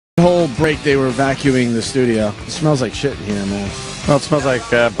The whole break, they were vacuuming the studio. It smells like shit in here, man. Well, it smells like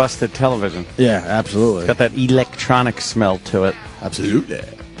busted television. Yeah, absolutely. It's got that electronic smell to it. Absolutely.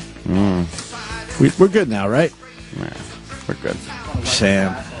 We're good now, right? Yeah, we're good.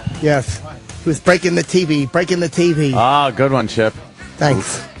 Sam. Yes. He was breaking the TV. Ah, good one, Chip.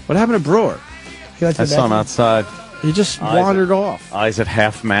 Thanks. What happened to Breuer? He went to I the saw him bathroom. outside. He just wandered off. Eyes at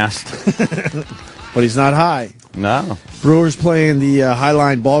half-mast. But he's not high. No. Breuer's playing the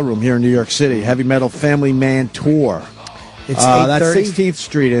Highline Ballroom here in New York City. Heavy Metal Family Man Tour. It's That's 8:30. 16th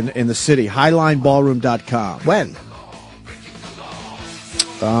Street in the city. HighlineBallroom.com. When?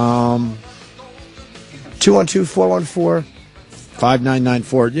 212-414.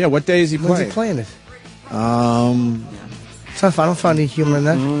 5994. Yeah, what day is he When's playing? he playing it? It's not fun. I don't find any humor in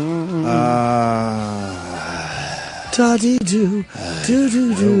that. Da-dee-doo,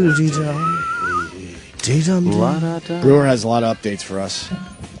 doo-doo-doo-dee-dum. Dee-dum-dee. Breuer has a lot of updates for us.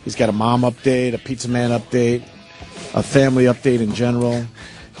 He's got a mom update, a pizza man update, a family update in general.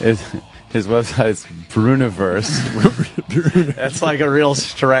 His website's Breuniverse. That's like a real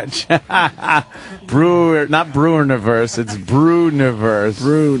stretch. Breuer, not Breuniverse, it's Breuniverse.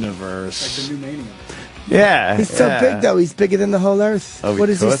 Breuniverse. Yeah. He's so big, though. He's bigger than the whole earth. Oh, What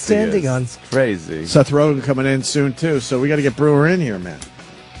is he standing on? It's crazy. Seth Rogen coming in soon, too, so we got to get Breuer in here, man.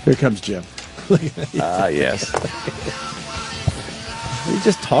 Here comes Jim. Yes. Is he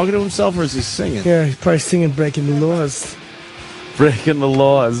just talking to himself, or is he singing? Yeah, he's probably singing Breaking the Laws. Breaking the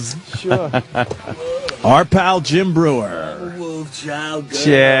laws. Sure. Our pal Jim Breuer. Wolf Child Girl.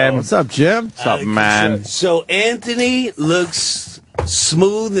 Jim. What's up, Jim? What's up, man? So Anthony looks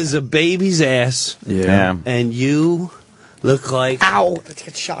smooth as a baby's ass, Yeah. and you look like Ow! Let's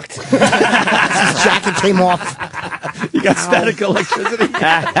get shocked. His jacket came off. You got static electricity?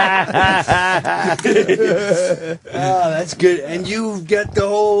 oh, that's good. And you've got the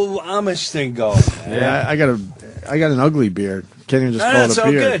whole Amish thing going. Yeah, I got an ugly beard. Can't even just No, call it's it a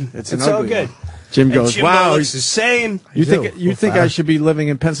all beard. good. It's It's an all ugly good. one. Jim And goes, Jimbo wow. looks the same. You think I should be living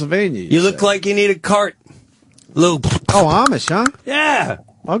in Pennsylvania? You look say. like you need a cart. Little. Oh, Amish, huh? Yeah.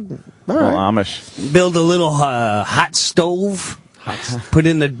 All Well, right. Amish. Build a little hot stove. Put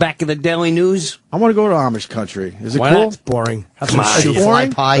in the back of the Daily News. I want to go to Amish country. Is it Why cool? not? It's boring. Come on. Is it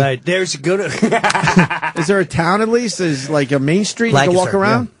boring? fly pie? Right, there's a good. Is there a town at least? Is like a main street you can walk Lancaster,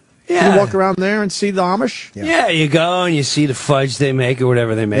 around? yeah. You can walk around there and see the Amish? Yeah, you go and you see the fudge they make or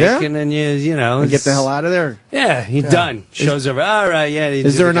whatever they make, Yeah? and then you know And get the hell out of there. Yeah, you're done. Shows over. All right, yeah.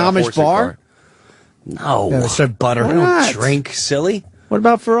 Is there an Amish bar? No. Yeah, they serve butter. I Why don't not? drink, silly. What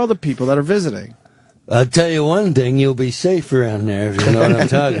about for other people that are visiting? I'll tell you one thing: you'll be safe around there if you know what I'm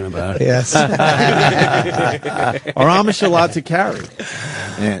talking about. Yes. Are Amish allowed to carry?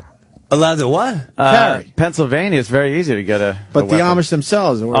 Yeah. Allowed to what? Carry. Pennsylvania is very easy to get a. But a the weapon. Amish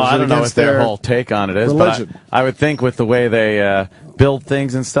themselves. Oh, I don't know what their whole take on it is. religion. But I would think with the way they build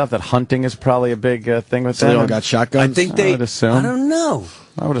things and stuff, that hunting is probably a big thing with So them. they all got shotguns? I think they. I would assume. I don't know.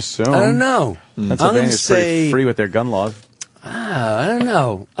 I would assume. I don't know. I'm gonna Pennsylvania's pretty say. free with their gun laws. I don't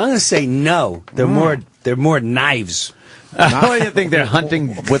know. I'm gonna say no. They're more. They're more knives. Why do you think they're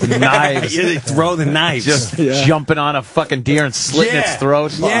hunting with knives? Yeah, they throw the knives. Just jumping on a fucking deer and slitting its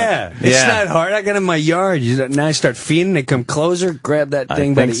throat. Yeah, it's not hard. I got it in my yard. Now I start feeding. They come closer, grab that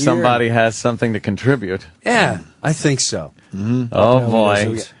thing I by think the ear. somebody has something to contribute. Yeah, I think so. Oh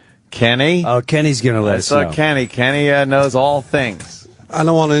boy, Kenny. Oh, Kenny's gonna let I us saw know. Kenny. Kenny knows all things. I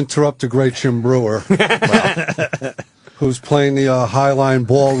don't want to interrupt the great Jim Breuer, who's playing the Highline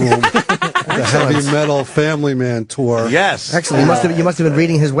Ballroom, the Heavy Metal Family Man Tour. Yes. Excellent. You must have been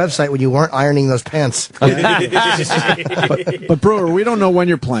reading his website when you weren't ironing those pants. But Breuer, we don't know when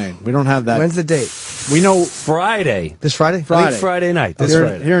you're playing. We don't have that. When's the date? We know Friday. This Friday? Friday. Late Friday night. This here,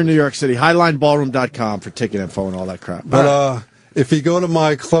 Friday. here in New York City. HighlineBallroom.com for ticket info and all that crap. But if you go to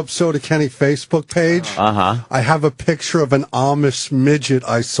my Club Soda Kenny Facebook page, I have a picture of an Amish midget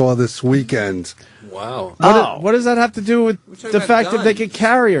I saw this weekend. Wow. What does that have to do with the fact that they can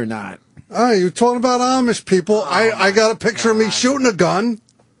carry or not? Oh, you're talking about Amish people. I got a picture of me shooting a gun.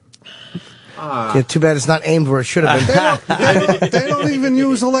 Yeah, too bad it's not aimed where it should have been. They don't even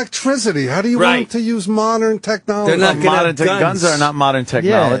use electricity. How do you want them to use modern technology? They're not gonna Modern have guns are not modern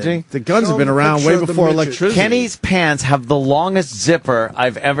technology. Yeah, the guns have been Show 'em a around picture way of the before midget. electricity. Kenny's pants have the longest zipper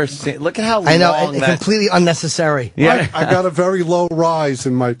I've ever seen. Look at how I know, long and that. completely unnecessary. Yeah. I got a very low rise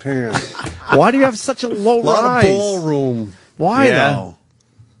in my pants. Why do you have such a low A lot rise? of ballroom. Why Yeah. though?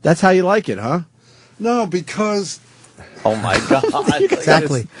 That's how you like it, huh? No, because Oh my God!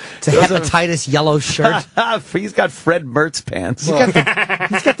 Exactly. It's a hepatitis yellow shirt. He's got Fred Mertz pants. He's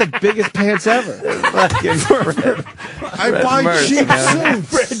got the biggest pants ever. I buy Mertz, cheap man.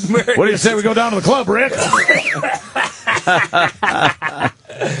 suits. What do you say we go down to the club, Rick?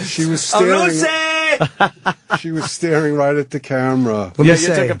 She was staring. She was staring right at the camera. Yeah, you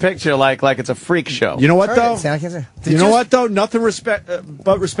took a picture like it's a freak show. You know what though? You know what though? Nothing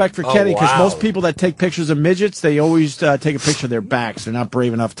but respect for Kenny, because most people that take pictures of midgets, they always take a picture of their backs. They're not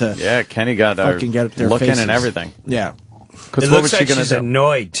brave enough to. Yeah, Kenny got her fucking get up their looking faces. and everything. Yeah. Because It what looks was she like gonna she's do?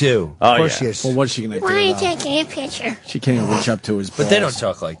 annoyed too. Oh Of course yeah. she is. Well, what's she gonna do? Why are you though? taking a picture? She can't even reach up to his. But they don't balls.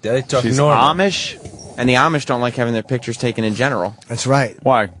 talk like that. They talk She's normal. Amish. And the Amish don't like having their pictures taken in general. That's right.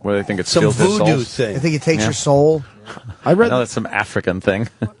 Why? Well, they think it Some steals their voodoo souls. thing. I think it takes your soul. I read. No, that's some African thing.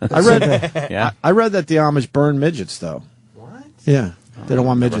 I read. Yeah. I read that the Amish burn midgets, though. What? Yeah, they don't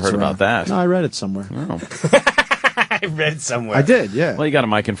want midgets heard around. about that. No, I read it somewhere. I read somewhere. I did. Yeah, Well, you got a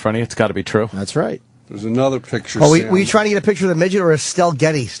mic in front of you. It's got to be true. that's right. There's another picture. Oh, Sam. were you trying to get a picture of the midget or Estelle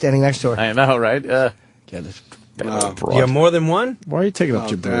Getty standing next to her? I know, right? Get it. No. You have more than one? Why are you taking up Oh,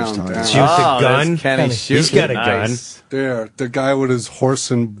 Jabr's down, time? down. She with the Oh, gun. there's Kenny shooting. He's got a Nice. There, the guy with his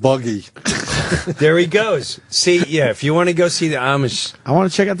horse and buggy. There he goes. See, yeah, if you want to go see the Amish, I want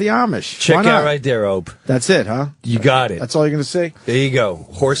to check out the Amish. check Why not? out right there, Ope. That's it, huh? You got it. That's all you're gonna see. There you go.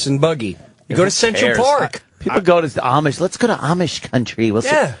 Horse and buggy. You go to Central cares? Park. People go to the Amish. Let's go to Amish country. We'll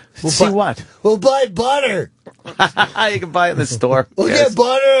Yeah. see what. We'll buy butter. You can buy it in the store. We'll Yes. get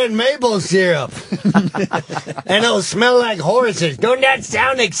butter and maple syrup. And it'll smell like horses. Don't that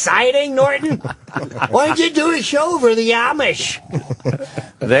sound exciting, Norton? Why don't you do a show for the Amish?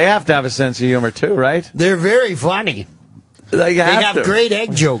 They have to have a sense of humor too, right? They're very funny. They They have to. great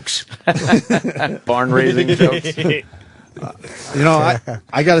egg jokes. barn raising jokes. You know,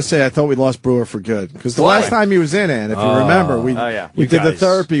 I got to say, I thought we lost Breuer for good, because the last time he was in it, if you remember, we yeah. we You did the guys.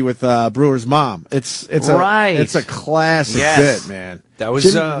 therapy with Brewer's mom. It's Right. It's a classic Yes. bit, man. That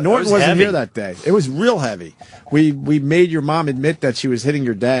was, Norton that was wasn't heavy. here that day. It was real heavy. We made your mom admit that she was hitting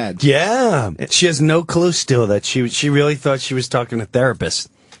your dad. Yeah. She has no clue still that she really thought she was talking to a therapist.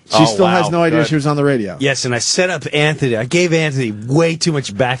 She still wow. has no idea Good. she was on the radio. Yes, and I set up Anthony. I gave Anthony way too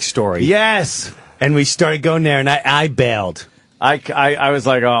much backstory. Yes. And we started going there, and I bailed. I was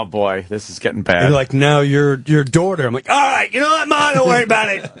like, oh boy, this is getting bad. They're like, no, your daughter. I'm like, all right, you know what, Mom, don't worry about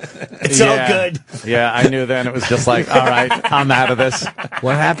it. It's all good. Yeah, I knew then. It was just like, all right, I'm out of this.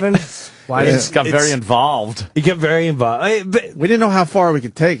 What happened? Why I did just got very involved. He got very involved. But We didn't know how far we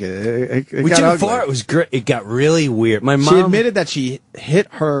could take it. It we got took it ugly. far. It was great. It got really weird. My mom She admitted that she hit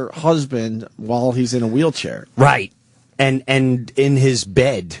her husband while he's in a wheelchair. right, and in his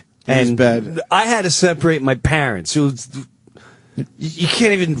bed. In his and bed. I had to separate my parents. It was, you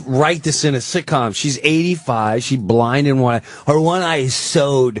can't even write this in a sitcom. She's 85. She's blind in one eye. Her one eye is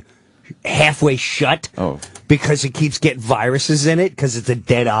sewed halfway shut. Oh. Because it keeps getting viruses in it because it's a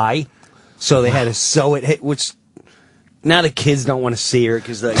dead eye. So they had to sew it, which now the kids don't want to see her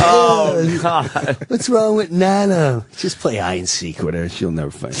because they're like, Oh, God. what's wrong with Nana? Just play hide and seek with her. She'll never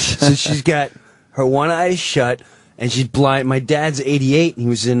find it. So she's got her one eye is shut and she's blind. My dad's 88 and he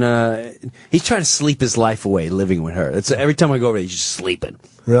was in, he's trying to sleep his life away living with her. That's every time I go over there, he's just sleeping.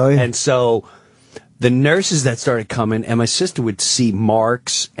 Really? And so the nurses that started coming and my sister would see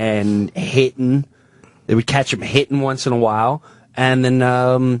marks and hitting. They would catch him hitting once in a while. And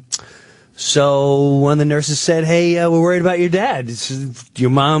then, so one of the nurses said, hey, we're worried about your dad. Your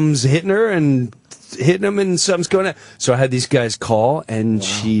mom's hitting her and hitting him and something's going on. So I had these guys call and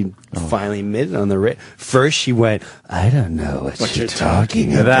she finally admitted on the radio. First she went, I don't know what you're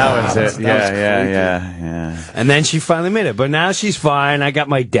talking about. That was it. Yeah. And then she finally made it. But now she's fine. I got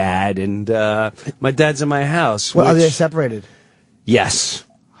my dad and my dad's in my house. Well, are they which- separated? Yes.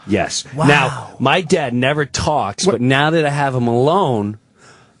 Yes. Wow. Now, my dad never talks, but now that I have him alone,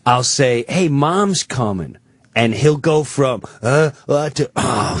 I'll say, hey, Mom's coming. And he'll go from, what to,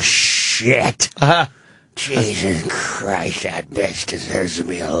 oh, shit. Jesus Christ, that bitch deserves to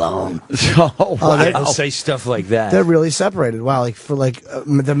be alone. Oh, wow. He'll say stuff like that. They're really separated. Wow, like for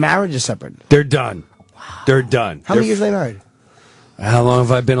the marriage is separated. They're done. They're done. How many years are they married? How long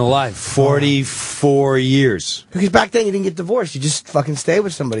have I been alive? 44 years. Because back then you didn't get divorced. You just fucking stayed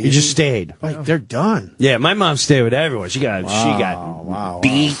with somebody. You just stayed. Like, they're done. Yeah, my mom stayed with everyone. She got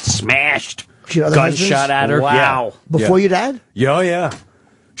beat, smashed, She had other gunshot husbands? at her. Wow. Before your dad? Yeah. Yeah.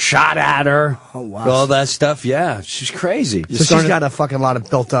 Shot at her. Oh, wow. All that stuff. Yeah. She's crazy. So she's got a fucking lot of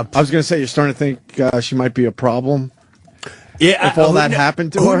built up. I was going to say, you're starting to think she might be a problem. Yeah. If all who that kn-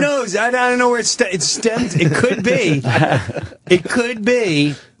 happened to who her? knows? I don't know where it stems. It could be. It could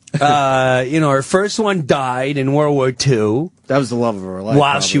be. Her first one died in World War II. That was the love of her life.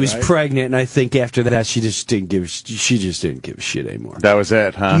 While probably, she was right? pregnant, and I think after that she just didn't give a shit anymore. That was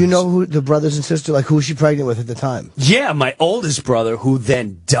it, huh? Do you know who the brothers and sisters, like who was she pregnant with at the time? Yeah, my oldest brother, who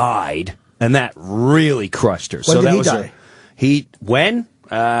then died, and that really crushed her. When did that he was die? When?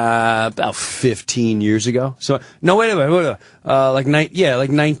 About 15 years ago. So no, wait a minute. Like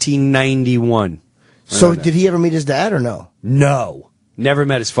 1991. So did he ever meet his dad or no? No. Never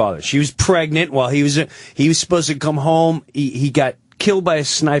met his father. She was pregnant while he was supposed to come home. He got killed by a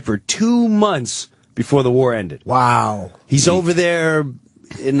sniper 2 months before the war ended. Wow. He's over there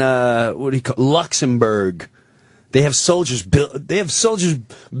in Luxembourg. They have soldiers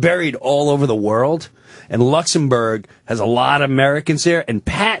buried all over the world, and Luxembourg has a lot of Americans there and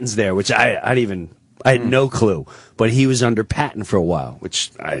Patton's there, which I had no clue. But he was under Patton for a while, which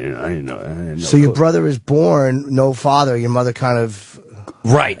I didn't know. So your brother is born, no father. Your mother kind of...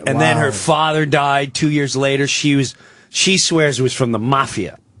 Right, and then Wow. her father died 2 years later. She swears it was from the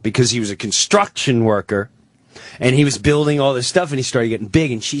mafia because he was a construction worker, and he was building all this stuff, and he started getting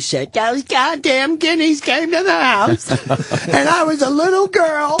big. And she said, "Those goddamn guineas came to the house, and I was a little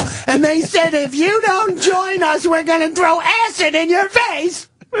girl, and they said if you don't join us, we're gonna throw acid in your face."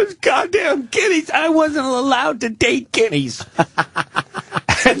 Those goddamn guineas! I wasn't allowed to date guineas.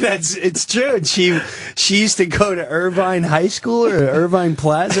 And it's true. And she used to go to Irvine High School or Irvine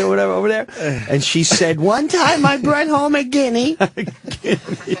Plaza or whatever over there. And she said, one time I brought home a guinea,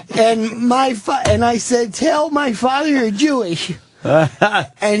 and I said, tell my father you're Jewish.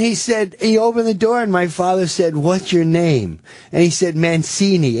 And he said, he opened the door, and my father said, what's your name? And he said,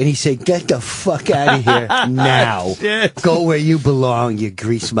 Mancini. And he said, get the fuck out of here now. Go where you belong, you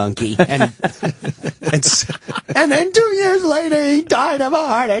grease monkey. And then 2 years later, he died of a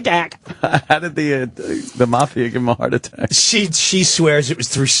heart attack. How did the mafia give him a heart attack? She swears it was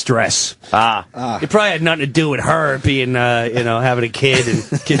through stress. It probably had nothing to do with her being, having a kid and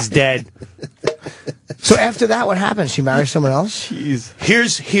kid's dead. So after that, what happened? She married someone else? Jeez.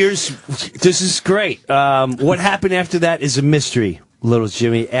 This is great. What happened after that is a mystery, little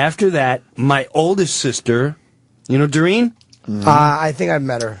Jimmy. After that, my oldest sister, you know Doreen? I think I've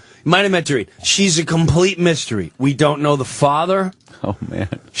met her. Might have met Doreen. She's a complete mystery. We don't know the father. Oh, man.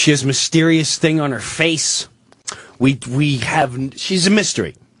 She has a mysterious thing on her face. She's a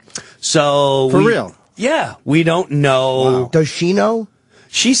mystery. So For real? Yeah, we don't know. Wow. Does she know?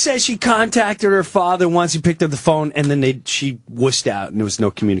 She says she contacted her father once. He picked up the phone, and then she wussed out, and there was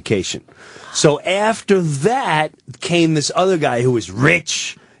no communication. So after that came this other guy who was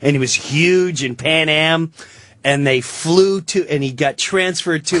rich, and he was huge in Pan Am, and they flew to, and he got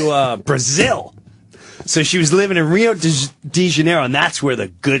transferred to Brazil. So she was living in Rio de Janeiro, and that's where the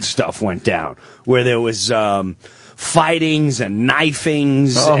good stuff went down, where there was fightings and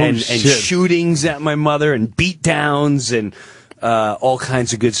knifings and shootings at my mother and beatdowns and all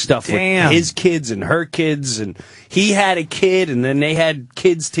kinds of good stuff with his kids and her kids, and he had a kid, and then they had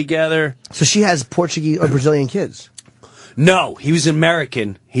kids together. So she has Portuguese or Brazilian kids? No, he was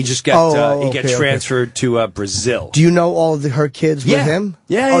American. He just got got transferred to Brazil. Do you know all of her kids with him?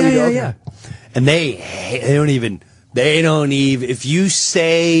 Yeah. And they don't even if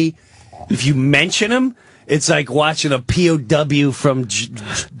you mention him, it's like watching a POW from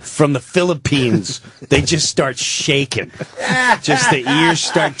the Philippines. They just start shaking. Just the ears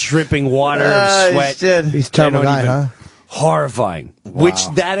start dripping water of sweat. He's a terrible guy, huh? Horrifying. Wow. Which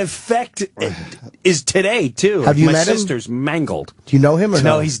that effect is today, too. Have you my met him? sister's mangled. Do you know him or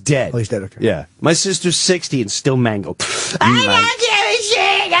no? No, he's dead. Oh, he's dead, okay. Yeah. My sister's 60 and still mangled. I don't give a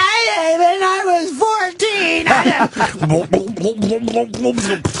shit. I was 14.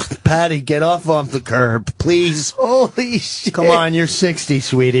 Patty, get off the curb, please. Holy shit. Come on, you're 60,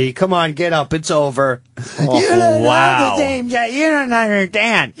 sweetie. Come on, get up. It's over. Oh, You don't know the same. You don't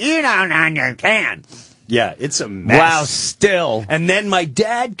understand. You don't understand. Yeah, it's a mess. Wow, still. And then my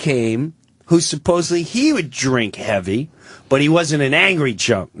dad came, who supposedly he would drink heavy, but he wasn't an angry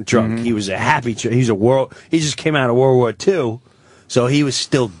drunk. Mm-hmm. He was a happy drunk. He just came out of World War II, so he was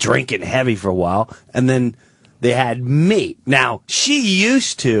still drinking heavy for a while. And then they had me. Now, she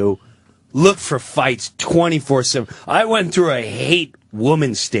used to look for fights 24/7. I went through a hate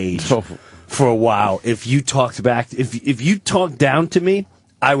woman stage for a while. If you talked back, if you talked down to me,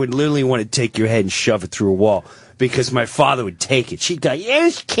 I would literally want to take your head and shove it through a wall because my father would take it. She'd go,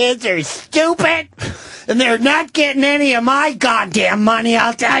 these kids are stupid, and they're not getting any of my goddamn money,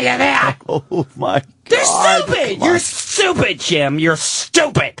 I'll tell you that. Oh, my God. They're stupid. You're stupid, Jim. You're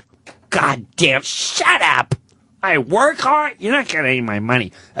stupid. Goddamn, shut up. I work hard. You're not getting any of my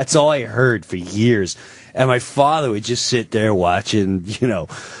money. That's all I heard for years. And my father would just sit there watching,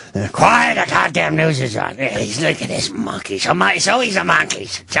 quiet, the goddamn news is on. He's look at this monkey. It's always the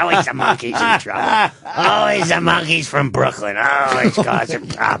monkeys. It's always the monkeys in trouble. Always the monkeys from Brooklyn. Always causing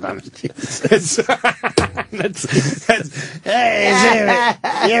problems. You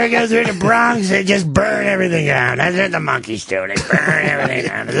ever go through the Bronx? They just burn everything down. That's what the monkeys do. They burn everything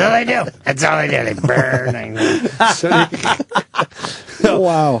down. That's all they do. That's all they do. They burn everything.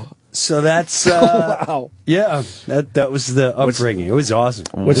 Wow. So that's wow. Yeah, that was the upbringing. It was awesome.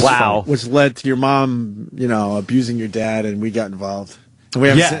 Which led to your mom, abusing your dad, and we got involved. We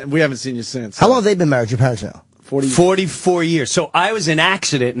haven't seen you since. How long have they been married? Your parents now? 44 years. So I was an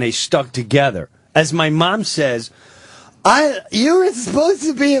accident, and they stuck together. As my mom says, you were supposed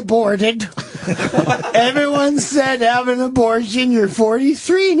to be aborted. Everyone said have an abortion. You're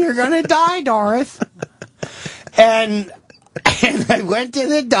 43 and you're going to die, Doris. And I went to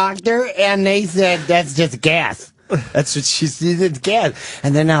the doctor and they said, that's just gas. That's what she said, it's gas.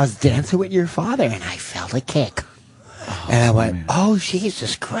 And then I was dancing with your father and I felt a kick. And I went, oh,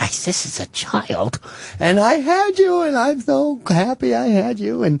 Jesus Christ, this is a child. And I had you, and I'm so happy I had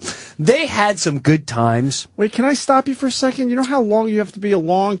you. And they had some good times. Wait, can I stop you for a second? You know how long you have to be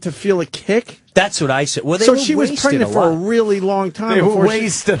along to feel a kick? That's what I said. Well, so she was pregnant for a really long time. They were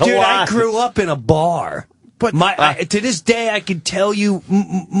wasted a lot. Dude, I grew up in a bar. But to this day, I can tell you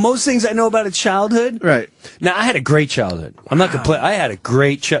most things I know about a childhood. Right. Now, I had a great childhood. I'm not going to play. I had a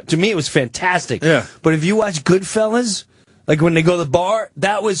great childhood. To me, it was fantastic. Yeah. But if you watch Goodfellas, like when they go to the bar,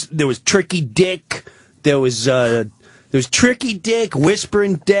 there was Tricky Dick. There was Tricky Dick,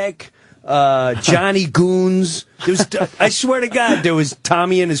 Whispering Dick, Johnny Goons. I swear to God, there was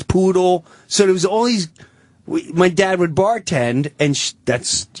Tommy and his poodle. So there was all these. My dad would bartend, and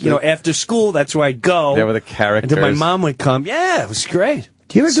that's, after school, that's where I'd go. There were the characters. And then my mom would come. Yeah, it was great.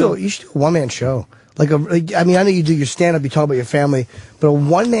 Do you ever you should do a one-man show? I know you do your stand-up, you talk about your family, but a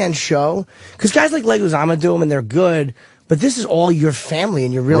one-man show? Because guys like Leguizamo do them, and they're good, but this is all your family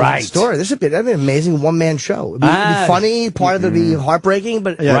and your real life story. That'd be an amazing one-man show. It'd be funny, part of it would be heartbreaking,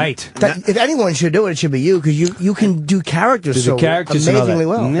 but if anyone should do it, it should be you, because you can do characters amazingly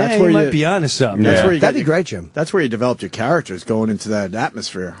well. Yeah, that's where you might be onto something. That'd be great, Jim. That's where you developed your characters, going into that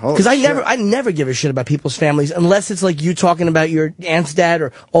atmosphere. Because I never give a shit about people's families unless it's like you talking about your aunt's dad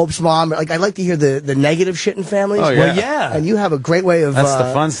or Ope's mom. Like, I like to hear the negative shit in families. Oh, yeah. Well, yeah. And you have a great way of... That's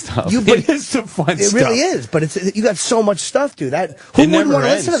the fun stuff. It is the fun stuff. It really is, but you got so much stuff, dude. Who wouldn't want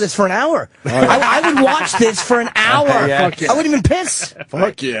to listen to this for an hour? I would watch this for an hour. Yeah. I wouldn't even piss.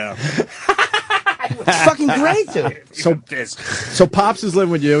 Fuck yeah. It's fucking great, dude. So Pops is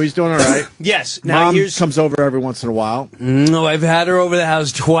living with you. He's doing all right. Yes. Now Mom comes over every once in a while. No, I've had her over the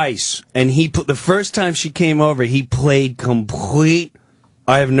house twice, and the first time she came over, he played complete.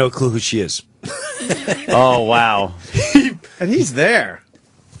 I have no clue who she is. Oh wow. And he's there.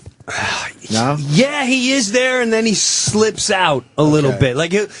 No? Yeah, he is there, and then he slips out a little bit.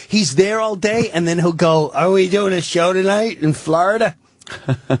 Like, he's there all day, and then he'll go, are we doing a show tonight in Florida?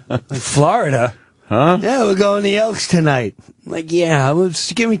 Florida? Huh? Yeah, we're going to the Elks tonight. Like, yeah,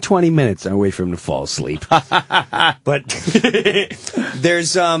 just give me 20 minutes. I wait for him to fall asleep. But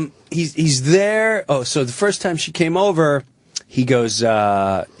there's, he's there. Oh, so the first time she came over, he goes,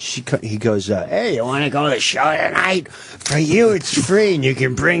 hey, you want to go to the show tonight? For you, it's free, and you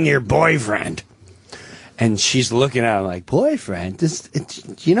can bring your boyfriend. And she's looking at him like, boyfriend?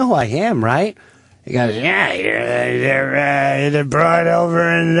 You know who I am, right? He goes, yeah, you're the broad over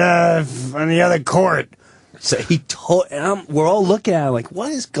on the other court. So he told, and we're all looking at him like,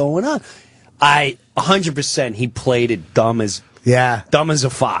 what is going on? 100%, he played it dumb as a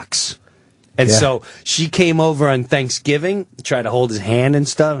fox. And so she came over on Thanksgiving, tried to hold his hand and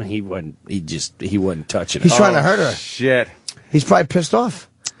stuff, and he wouldn't touch it. He's trying to hurt her. Shit. He's probably pissed off.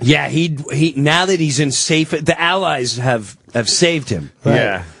 Yeah, he now that he's in safe, the allies have saved him. Right.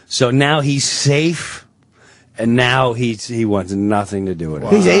 Yeah. So now he's safe, and now he wants nothing to do with it.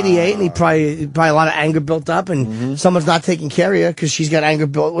 He's 88, and he probably a lot of anger built up, and someone's not taking care of you because she's got anger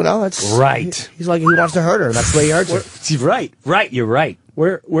built. Well, that's right. He's like, he wants to hurt her. That's the way he hurts her. Right. You're right.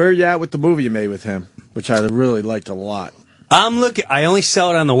 Where are you at with the movie you made with him, which I really liked a lot? I only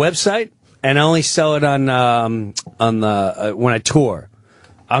sell it on the website, and I only sell it on the when I tour.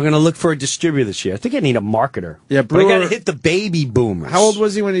 I'm going to look for a distributor this year. I think I need a marketer. Yeah, Breuer, but I got to hit the baby boomers. How old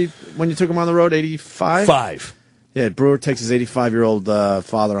was he when you took him on the road? 85? 5. Yeah, Breuer takes his 85-year-old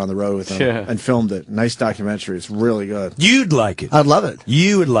father on the road with him and filmed it. Nice documentary. It's really good. You'd like it. I'd love it.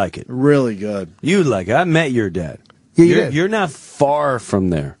 You would like it. Really good. You'd like it. I met your dad. Yeah, You're not far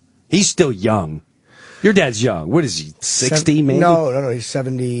from there. He's still young. Your dad's young. What is he, 60 maybe? No, he's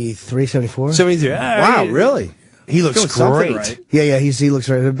 73, 74. 73. Wow, really? He looks great. Right. Yeah, he looks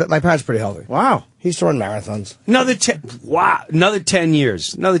very. But my parents are pretty healthy. Wow. He's throwing marathons. Another 10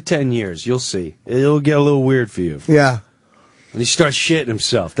 years. Another 10 years. You'll see. It'll get a little weird for you. Yeah. When he starts shitting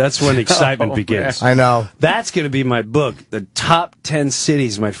himself, that's when the excitement begins. I know. That's going to be my book, The Top 10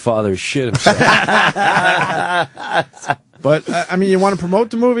 Cities My Father Shit Himself. But, I mean, you want to promote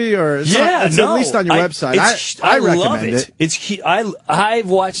the movie? Or it's at least on your website. I love recommend it. I've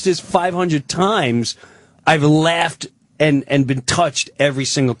watched this 500 times. I've laughed and been touched every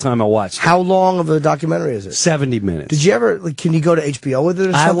single time I watched it. How long of a documentary is it? 70 minutes. Did you ever, can you go to HBO with it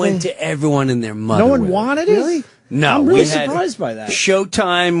or something? I went to everyone and their mother. No one with it. wanted it? Really? No. I'm really we had surprised by that.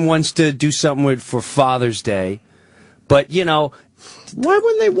 Showtime wants to do something for Father's Day. But, you know, why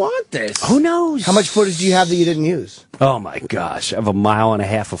wouldn't they want this? Who knows? How much footage do you have that you didn't use? Oh, my gosh. I have 1.5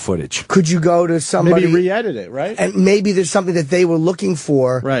 miles of footage. Could you go to somebody... Maybe re-edit it, right? And maybe there's something that they were looking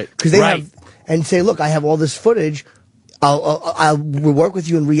for. Right. Because they have... And say, look, I have all this footage. I'll work with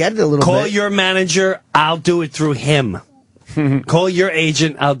you and re-edit it a little bit. Call your manager. I'll do it through him. Call your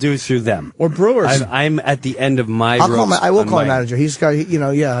agent. I'll do it through them. Or Breuer's. I'm at the end of my I will call my manager. manager. He's got,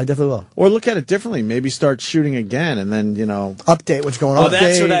 yeah, I definitely will. Or look at it differently. Maybe start shooting again and then, update what's going on. Oh,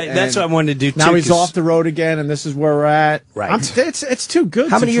 that's what I wanted to do, too. Now he's off the road again, and this is where we're at. Right. It's too good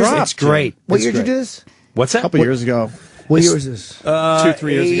How many years? drop, It's great. What year did you do this? What's that? A couple years ago. What year was this?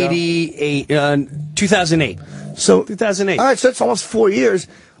 2-3 years ago. 2008. So 2008. All right, so that's almost 4 years.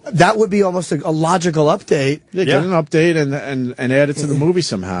 That would be almost a logical update. Yeah, get an update and add it to the movie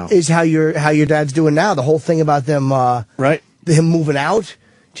somehow. Is how your dad's doing now. The whole thing about them, right? Him moving out.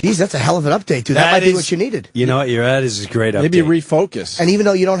 Geez, that's a hell of an update, dude. That might be what you needed. You know what? You're at is a great update. Maybe refocus. And even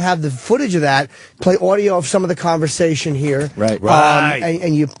though you don't have the footage of that, play audio of some of the conversation here. Right.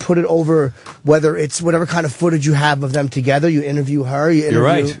 And you put it over, whether it's whatever kind of footage you have of them together. You interview her. You're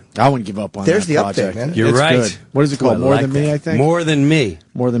right. I wouldn't give up on There's that the project. update, man. You're right. Good. What is it called? More Than Me, I think? More Than Me.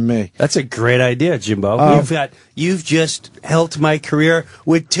 More Than Me. That's a great idea, Jimbo. You've just helped my career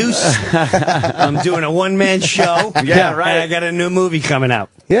with two. I'm doing a one-man show. Yeah, right. And I got a new movie coming out.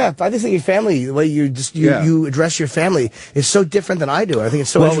 Yeah, I just think your family, the way you address your family is so different than I do. I think it's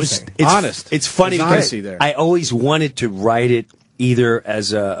so interesting. Honest. It's funny because there. I always wanted to write it either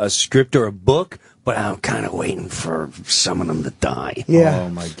as a script or a book, but I'm kind of waiting for some of them to die. Yeah. Oh,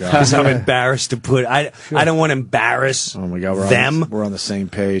 my God. Because I'm embarrassed to put. I don't want to embarrass Oh, my God. them. We're on the same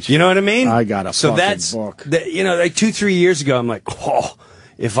page. You know what I mean? I got a fucking book. Like 2-3 years ago, I'm like,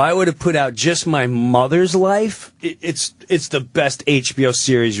 if I would have put out just my mother's life, it's the best HBO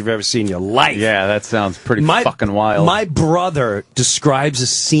series you've ever seen in your life. Yeah, that sounds pretty fucking wild. My brother describes a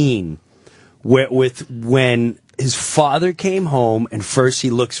scene with when his father came home, and first he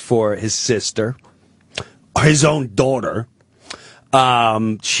looks for his sister, his own daughter.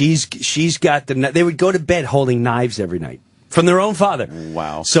 She's got they would go to bed holding knives every night from their own father.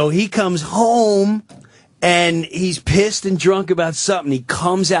 Wow. So he comes home and he's pissed and drunk about something. He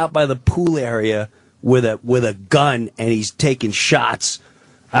comes out by the pool area with a gun and he's taking shots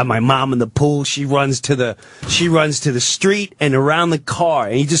at my mom in the pool. She runs to the street and around the car,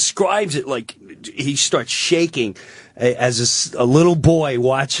 and he describes it like he starts shaking as a little boy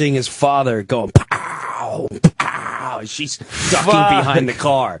watching his father going pow pow. She's ducking behind the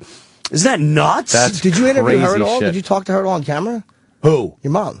car. Isn't that nuts? Did you interview her at crazy all? shit. Did you talk to her at all on camera? Who?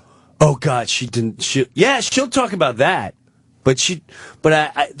 Your mom. Oh God, she didn't. She'll talk about that, but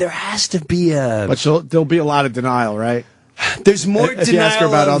there has to be a. But there'll be a lot of denial, right? There's more denial. If you ask her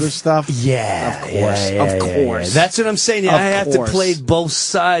about other stuff, yeah, of course, of course. That's what I'm saying. I have to play both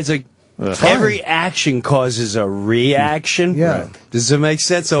sides. Like every action causes a reaction. Yeah. Does it make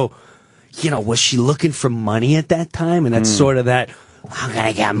sense? So, was she looking for money at that time? And that's sort of that. How can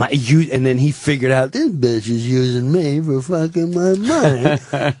I get and then he figured out this bitch is using me for fucking my money.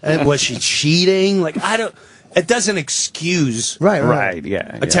 And was she cheating? Like it doesn't excuse Right.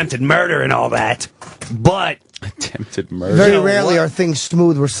 Yeah. attempted murder and all that. But Attempted murder. Very rarely are things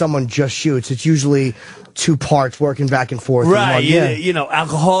smooth where someone just shoots. It's usually two parts working back and forth. right,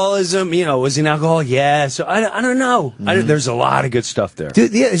 alcoholism. Was he an alcoholic? Yeah. So I don't know. There's a lot of good stuff there.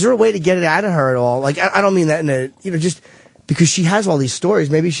 Dude, is there a way to get it out of her at all? Like, I don't mean that in a, just because she has all these stories.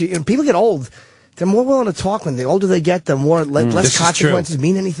 Maybe people get old. They're more willing to talk when the older they get, the more less consequences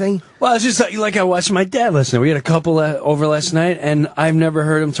mean anything. Well, it's just like I watched my dad last night. We had a couple over last night, and I've never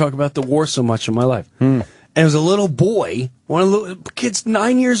heard him talk about the war so much in my life. And it was a little boy, one of the little kids,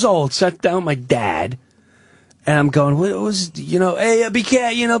 9 years old, sat down with my dad, and I'm going, what was, hey,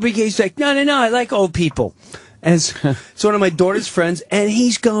 BK, he's like, no, I like old people. And it's one of my daughter's friends, and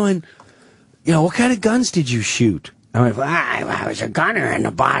he's going, what kind of guns did you shoot? I went, I was a gunner in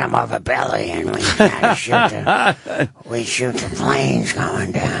the bottom of a belly, and we had to shoot the planes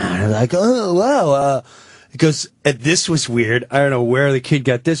going down. I'm like, oh, wow. He goes, and this was weird. I don't know where the kid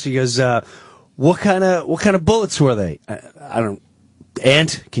got this. He goes, what kind of bullets were they? I don't.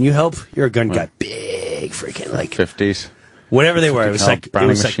 Ant, can you help? You're a gun guy. Big freaking, like 50s. Whatever they were. It was like,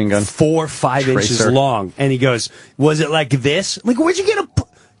 Browning machine gun. 4 or 5 inches long. And he goes, was it like this? I'm like, where'd you get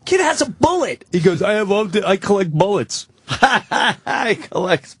kid has a bullet. He goes, I collect bullets. I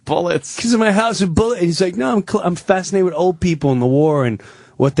collect bullets. Because in my house, a bullet. And he's like, no, I'm fascinated with old people in the war and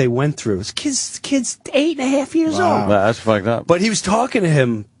what they went through. His kid's 8.5 years old. That's fucked up. But he was talking to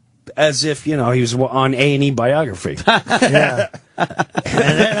him as if, he was on A&E biography. Yeah.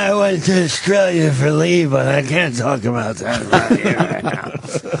 And then I went to Australia for leave, but I can't talk about that right now.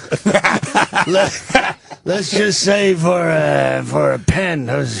 Let's just say for a pen,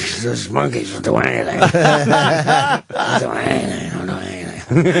 those monkeys will do anything. Don't do anything.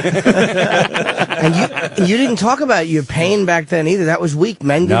 And you didn't talk about your pain back then either. That was weak.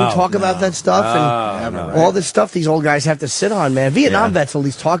 Men didn't talk about that stuff and all this stuff these old guys have to sit on, man. Vietnam vets at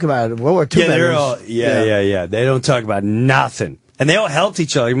least talk about it. World War II veterans. Yeah. They don't talk about nothing. And they all helped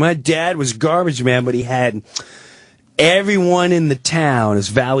each other. My dad was garbage man, but he had everyone in the town, is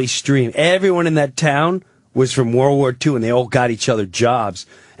Valley Stream, everyone in that town was from World War II, and they all got each other jobs.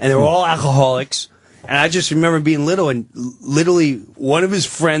 And they were all alcoholics. And I just remember being little, and literally one of his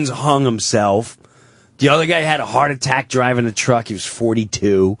friends hung himself. The other guy had a heart attack driving a truck. He was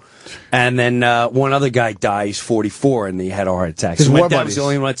 42. And then one other guy died. He's 44, and he had a heart attack. So my dad was the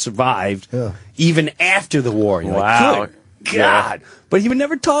only one that survived, even after the war. You're wow. Like, good God. But he would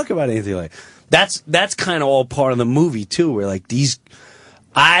never talk about anything like that. That's kind of all part of the movie, too, where like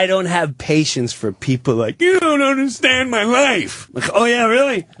I don't have patience for people like, you don't understand my life. Like, oh, yeah,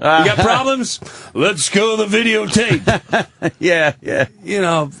 really? You got problems? Let's go to the videotape. Yeah.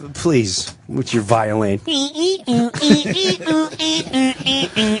 Please, with your violin.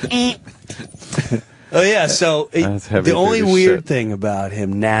 Oh, yeah, so the only weird thing about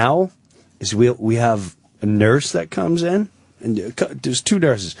him now is we have a nurse that comes in, and there's 2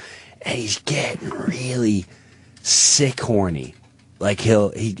 nurses, and he's getting really sick horny. Like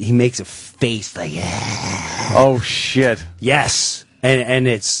he makes a face like, oh shit. Yes. And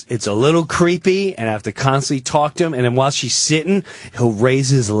it's a little creepy, and I have to constantly talk to him. And then while she's sitting, he'll raise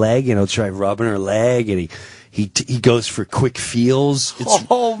his leg and he'll try rubbing her leg, and he goes for quick feels.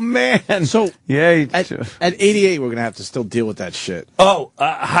 Oh man. So yeah, at 88, we're gonna have to still deal with that shit. Oh,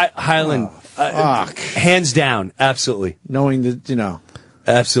 Highland, hands down, absolutely. Knowing that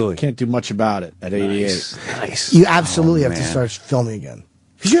absolutely can't do much about it at 88. Nice. You absolutely have to start filming again.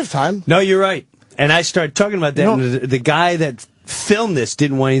 Because you have time. No, you're right. And I started talking about that, and the guy that filmed this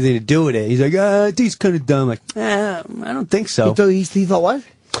didn't want anything to do with it. He's like, I think it's kind of dumb. Like, I don't think so. He thought what?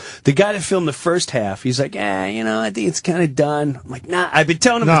 The guy that filmed the first half, he's like, I think it's kind of done. I'm like, nah, I've been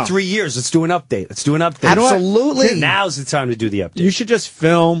telling him for 3 years, let's do an update. Absolutely. Now's the time to do the update. You should just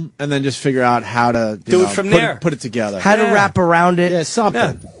film and then just figure out how to do it from there. Put it together. How to wrap around it. Yeah,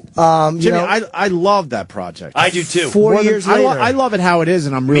 something. Jimmy, I love that project. I do too. 4 years later. I love it how it is,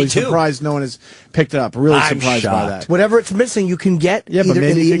 and I'm really surprised no one has picked it up. Really surprised by that. Whatever it's missing, you can get either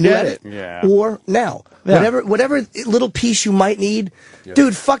in the internet or now. Yeah. Whatever little piece you might need. Yeah.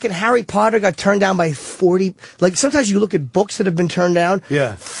 Dude, fucking Harry Potter got turned down by 40. Like, sometimes you look at books that have been turned down.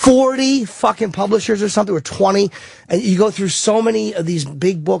 Yeah. 40 fucking publishers or something, or 20. And you go through so many of these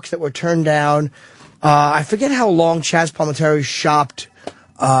big books that were turned down. I forget how long Chaz Palminteri shopped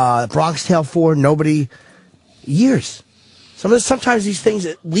Bronx Tale 4. Nobody. Years. Sometimes these things,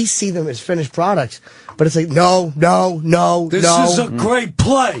 we see them as finished products. But it's like, no. This is a great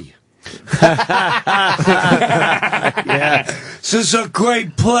play. Yeah. This is a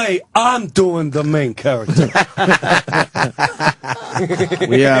great play. I'm doing the main character.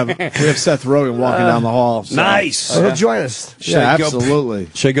 we have Seth Rogen walking down the hall. So. Nice. He'll join us. Absolutely.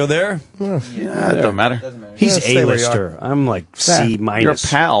 Should I go there? Yeah, it don't matter. He's A-lister. I'm like C minus. You're a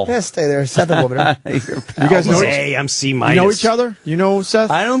pal. Yeah, stay there. Seth will go over there. You guys know A. I'm C minus. You know each other? You know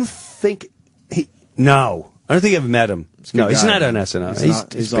Seth? I don't think No. I don't think I've met him. No, he's not on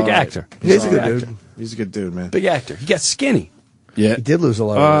SNL. He's a big actor. He's a good dude. He's a good dude, man. Big actor. He got skinny. Yeah. He did lose a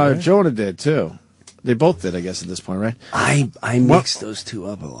lot of weight. Jonah did, too. They both did, I guess, at this point, right? I mix those two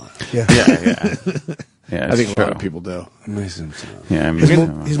up a lot. Yeah. Yeah, I think a lot of people do. Yeah,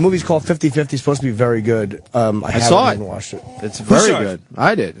 his movie's called 50-50. Supposed to be very good. I saw it. Even watched it. It's very good.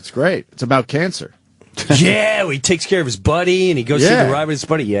 I did. It's great. It's about cancer. Yeah, he takes care of his buddy and he goes through the ride with his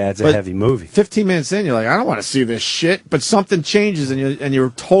buddy. Yeah, it's a heavy movie. 15 minutes in, you're like, I don't want to see this shit, but something changes and you're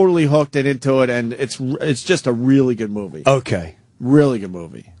totally hooked and into it, and it's just a really good movie. Okay. Really good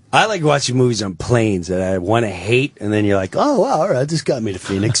movie. I like watching movies on planes that I want to hate, and then you're like, oh, wow, all right, this got me to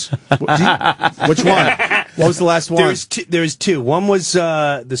Phoenix. Which one? What was the last one? There was two. One was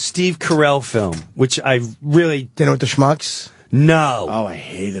the Steve Carell film, which I really... Dinner with the Schmucks? No. Oh, I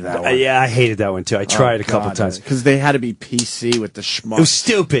hated that one. Yeah, I hated that one, too. I tried a couple times. Because they had to be PC with the schmuck. It was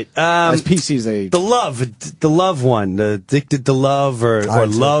stupid. As PC as they... The love one. The Addicted to Love or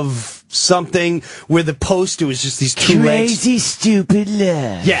Love something, where the poster was just these two legs. Crazy, stupid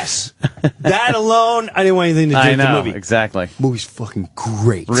love. Yes. That alone, I didn't want anything to do with the movie. Exactly. Movie's fucking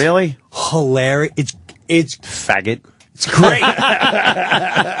great. Really? Hilarious. It's faggot. It's great.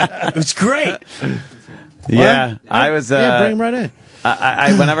 It's great. Yeah, I was. bring him right in.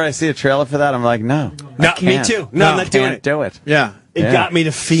 I whenever I see a trailer for that, I'm like, no. No, me too. No, I'm not doing it. Do it. Yeah. It got me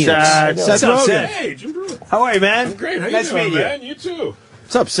to Phoenix. Seth Rogen. Hey, Jim Breuer. How are you, man? I'm great. How nice you doing, meeting man? You too.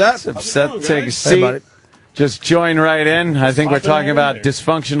 What's up, Seth? Seth, take a seat. Just join right in. I think we're talking about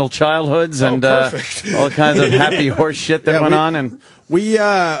dysfunctional childhoods and all kinds of happy horse shit that went on. And we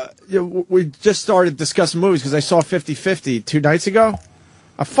just started discussing movies because I saw 50-50 2 nights ago.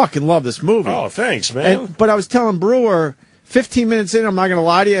 I fucking love this movie. Oh, thanks, man. But I was telling Breuer, 15 minutes in, I'm not going to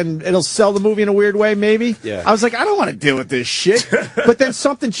lie to you, and it'll sell the movie in a weird way, maybe. Yeah. I was like, I don't want to deal with this shit. But then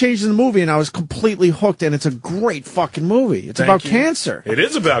something changed in the movie, and I was completely hooked, and it's a great fucking movie. It's about cancer. It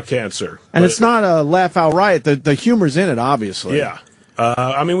is about cancer. And it's not a laugh-out riot. The humor's in it, obviously. Yeah.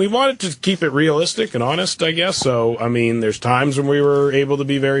 I mean, we wanted to keep it realistic and honest, I guess. So, I mean, there's times when we were able to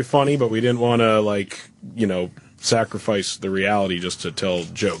be very funny, but we didn't want to, sacrifice the reality just to tell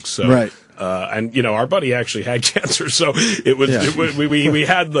jokes. So, right. And our buddy actually had cancer, so we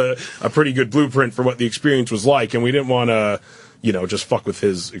had a pretty good blueprint for what the experience was like, and we didn't want to, just fuck with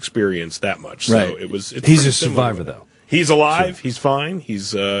his experience that much. So right. He's a survivor, though. He's alive. He's fine.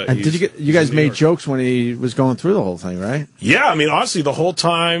 He's. And did you guys made jokes when he was going through the whole thing, right? Yeah, I mean, honestly, the whole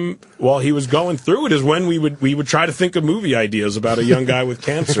time while he was going through it is when we would try to think of movie ideas about a young guy with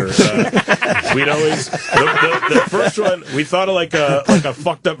cancer. We'd always the first one we thought of like a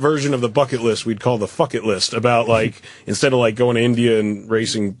fucked up version of the bucket list. We'd call the fuck it list about instead of going to India and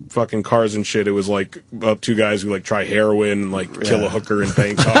racing fucking cars and shit, it was about 2 guys who try heroin and kill a hooker in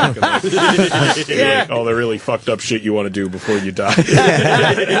Bangkok and all the really fucked up shit you want to do before you die.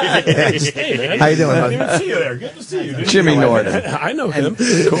 Hey man, how you doing? I didn't even see you there. Good to see you. Jimmy Norton. I know him.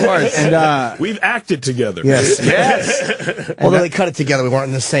 Of course. And we've acted together. Yes. Although they cut it together, we weren't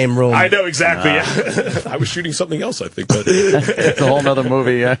in the same room. I know exactly. Yeah. I was shooting something else, I think. But it's a whole other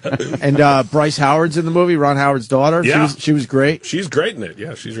movie. Yeah. And Bryce Howard's in the movie. Ron Howard's daughter. Yeah. She was great. She's great in it.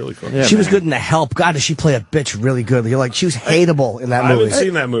 Yeah, she's really fun. Yeah, she was good in The Help. God, does she play a bitch really good? You're like, she was hateable in that movie. I haven't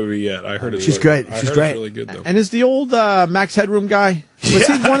seen that movie yet. I heard it. She's great. She's great. It's really good though. And is the old Max Headroom guy? Was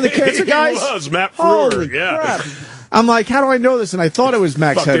he one of the cancer guys? He was Matt Breuer. Holy yeah. crap. I'm like, how do I know this? And I thought it was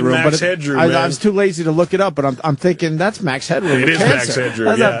Max Headroom, I was too lazy to look it up. But I'm thinking that's Max Headroom. It is Max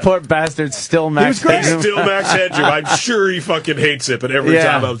Headroom. That poor bastard still Max Headroom. He's still Max Headroom. I'm sure he fucking hates it. But every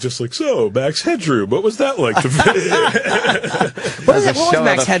time I was just like, so Max Headroom, what was that like? What was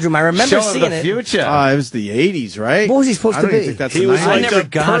Max Headroom? I remember seeing it. Future. It was the '80s, right? What was he supposed to be? Think that's he was I like a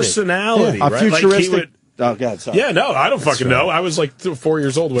personality, a right? futuristic. Oh God, sorry. Yeah, no, I don't fucking know. I was 4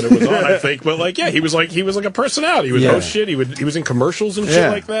 years old when it was on, I think. But he was like a personality. He would host shit. He was in commercials and shit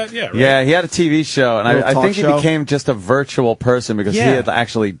like that. Yeah, right. Yeah, he had a TV show, and I think he became just a virtual person because he had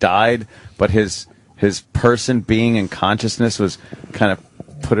actually died, but his person being in consciousness was kind of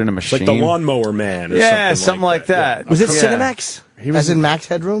put in a machine. Like the Lawnmower Man. Or something like that. Yeah. Was it Cinemax? As in Max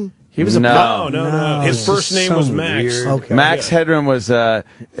Headroom? He was no. His first name was Max. Okay. Max Headroom was.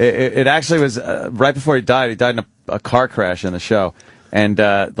 It actually was right before he died. He died in a car crash in the show, and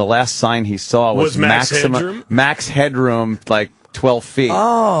the last sign he saw was Max Headroom, 12 feet.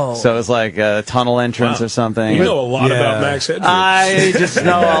 Oh. So it was like a tunnel entrance or something. You know a lot about Max Headroom. I just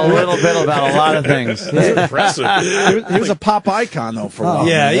know a little bit about a lot of things. That's impressive. He was a pop icon, though, for a while.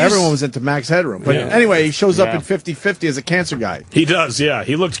 Yeah, everyone was into Max Headroom. But anyway, he shows up in 50-50 as a cancer guy. He does, yeah.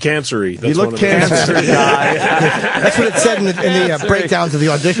 He looked cancer-y. He looked cancer-y. That's what it said in the breakdowns of the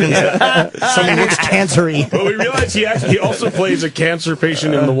auditions. Someone looks cancer-y. But we realized he also plays a cancer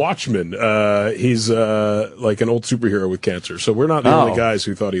patient in The Watchmen. He's like an old superhero with cancer. So we're not the only guys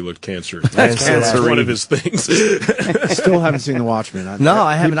who thought he looked cancer. That's one of his things. Still haven't seen The Watchmen.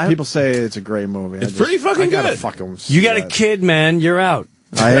 I haven't. People say it's a great movie. It's pretty fucking good. You got a kid, man. You're out.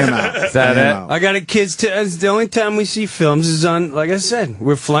 I am out. Is that it? I got a kids. The only time we see films is on. Like I said,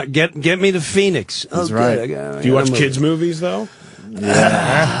 we're get me to Phoenix. That's right. Do you watch kids' movies though?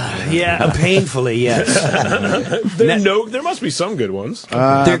 Yeah, painfully, yes. There must be some good ones.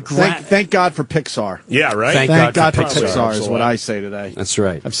 Thank God for Pixar. Yeah, right? Thank God for Pixar is what I say today. That's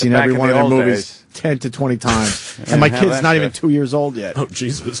right. I've seen every one of their movies 10 to 20 times. And my kid's not even 2 years old yet. Oh,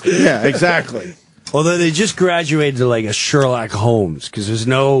 Jesus. Yeah, exactly. Although they just graduated to like a Sherlock Holmes, because there's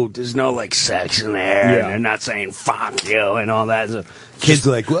no like sex in there, and they're not saying fuck you and all that. So kids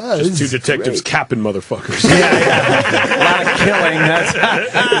are like, well, just two detectives capping motherfuckers. A lot of killing.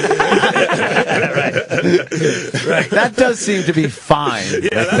 Right. That does seem to be fine.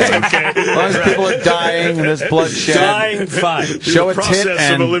 Yeah, that's okay. As long as people are dying and there's bloodshed. Dying, fine. Show a tit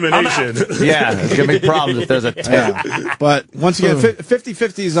process of elimination. Yeah, it's going to be problems if there's a tit. Yeah. But once again,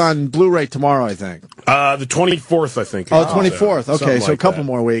 50-50 is on Blu-ray tomorrow, I think. The 24th, I think. Oh, 24th. Okay, Something so like a couple that.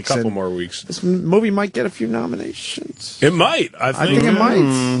 more weeks. Couple more weeks. This movie might get a few nominations. It might. I think it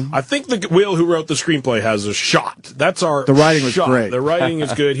might. I think the Will who wrote the screenplay has a shot. That's our The writing was shot. great. The writing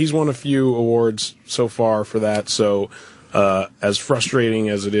is good. He's won a few awards so far for that. So as frustrating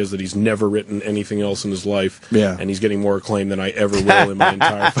as it is that he's never written anything else in his life, and he's getting more acclaim than I ever will in my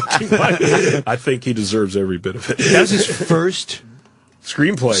entire fucking life, I think he deserves every bit of it. That was his first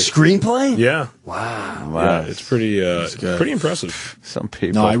screenplay. Yeah. Wow. Yeah, it's pretty impressive. Some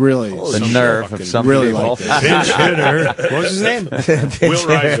people. No, I really the nerve of some really people. like Pinch hitter. What was his name? Will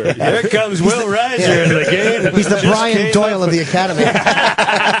Reiser. Here comes Will Reiser in the game. He's the Brian Doyle of the Academy.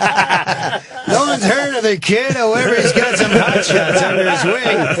 No one's heard of the kid. However, he's got some hot shots under his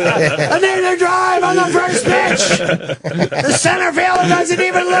wing. A near drive on the first pitch. The center fielder doesn't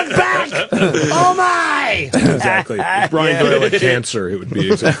even look back. Oh my! Exactly. If Brian Doyle had cancer, it would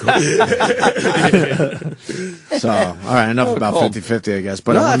be exactly. So, all right, enough about 50-50, I guess.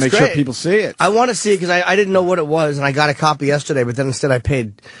 But I want to make sure people see it. I want to see it because I didn't know what it was, and I got a copy yesterday, but then instead I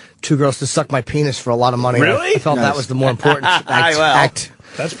paid 2 girls to suck my penis for a lot of money. Really? I felt that was the more important act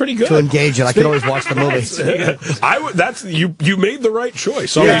That's pretty good. to engage in. I could always watch the movie. You made the right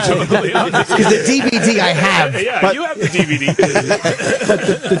choice. I'll be totally honest. Because the DVD I have. Yeah, you have the DVD.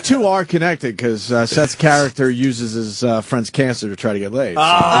 But the two are connected because Seth's character uses his friend's cancer to try to get laid.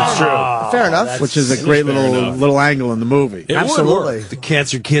 That's true. Fair enough. Which is a great little angle in the movie. It Absolutely. The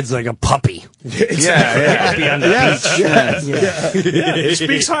cancer kid's like a puppy. Yeah. Be on the beach. It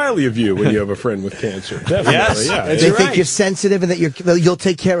speaks highly of you when you have a friend with cancer. Definitely. Yes. Yeah. They think you're sensitive and that you'll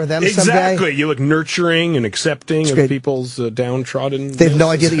take care of them someday. Exactly. You look nurturing and accepting of great. people's downtrodden. They have no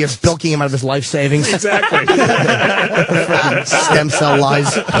idea that you're bilking him out of his life savings. Exactly. Stem cell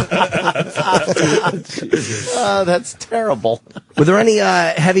lies. Oh, that's terrible. Were there any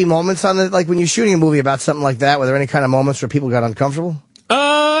heavy moments on like when you're shooting a movie about something like that? Were there any kind of moments where people got uncomfortable?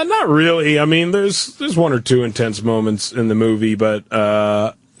 Not really. I mean, there's one or two intense moments in the movie, but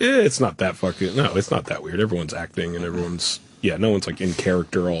it's not that fucking. No, it's not that weird. Everyone's acting and everyone's. Yeah, no one's like in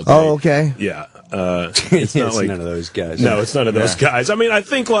character all day. Oh, okay. Yeah. It's not like none of those guys. No, it's none of those guys. I mean, I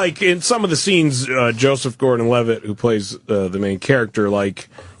think like in some of the scenes, Joseph Gordon-Levitt, who plays the main character, like,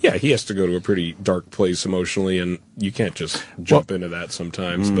 yeah, he has to go to a pretty dark place emotionally, and you can't just jump into that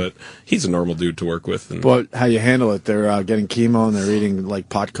sometimes. But he's a normal dude to work with. And, But how you handle it, they're getting chemo and they're eating like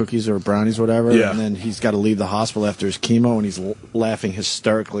pot cookies or brownies, whatever. Yeah. And then he's got to leave the hospital after his chemo, and he's laughing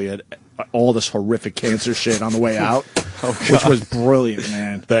hysterically at all this horrific cancer shit on the way out, which was brilliant,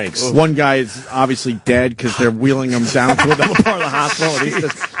 man. Thanks. One guy is obviously dead because they're wheeling him down to another part of the hospital, and he's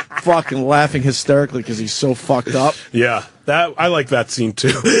just fucking laughing hysterically because he's so fucked up. Yeah. I like that scene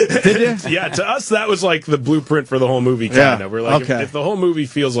too. Did you? Yeah, to us that was like the blueprint for the whole movie. Kind of. We're like, if the whole movie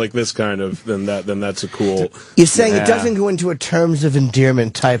feels like this kind of, then that's a cool. You're saying it doesn't go into a terms of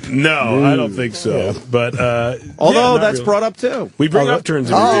endearment type. No, I don't think so. But Although that's really. brought up too. We bring up terms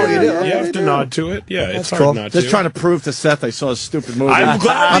of endearment. you do? You have to nod to it. Yeah, it's hard cool. not Just to. trying to prove to Seth I saw a stupid movie. I'm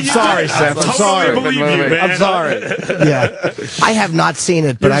glad. I'm sorry, Seth. I'm sorry. Believe you, man. I'm sorry. Yeah. I have not seen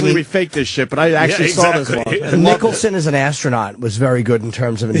it, but Usually I we mean, fake this shit, but I actually saw this one. Nicholson as an astronaut was very good in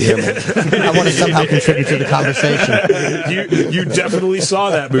terms of endearment. I want to somehow contribute to the conversation. You definitely saw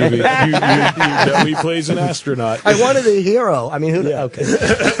that movie. You definitely plays an astronaut. I wanted a hero. I mean, who? Yeah. Okay.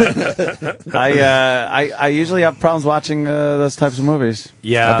 I usually have problems watching those types of movies.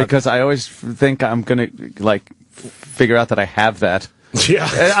 Yeah. Because I always think I'm gonna like figure out that I have that. Yeah.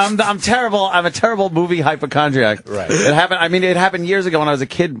 I'm terrible. I'm a terrible movie hypochondriac. Right. It happened. I mean, it happened years ago when I was a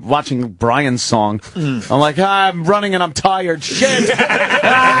kid watching Brian's song. I'm like, I'm running and I'm tired. Shit.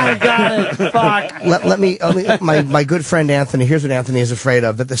 I got it. Fuck. Let me my good friend Anthony, here's what Anthony is afraid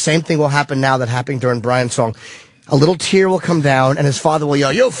of, that the same thing will happen now that happened during Brian's song. a little tear will come down, and his father will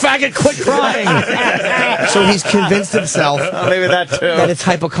yell, "You faggot, quit crying!" So he's convinced himself maybe that too. that it's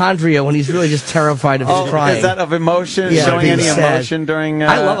hypochondria when he's really just terrified of his crying. Is that of emotion? Yeah, showing being any sad. emotion during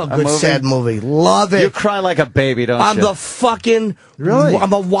I love a good movie? sad movie. Love it. You cry like a baby, don't I'm you? the fucking... Really?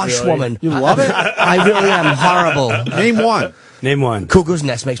 I'm a washwoman. You love it? I really am horrible. Name one. Name one. Cuckoo's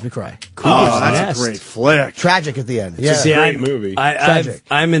Nest makes me cry. Oh, that's Nest. a great flick. Tragic at the end. Yeah. See, Great movie. Tragic.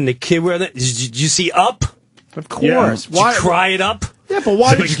 I'm in the kid where did you see Up? Of course. Did you cry it up? Yeah, but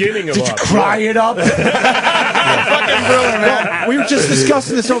why The did you... beginning of Up. Cry it up. fucking Breuer, man. We were just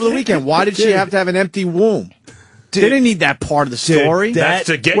discussing this over the weekend. Why did she have to have an empty womb? They didn't need that part of the story. That's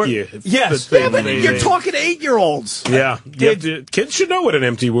to get you. Yes. The Yeah, thing but they- you're talking to 8-year-olds. Yeah. Kids should know what an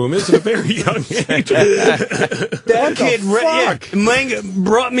empty womb is at a very young age. That kid Manga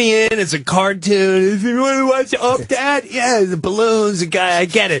brought me in as a cartoon. If you want to watch Up, Dad, yeah, the balloons, the guy, I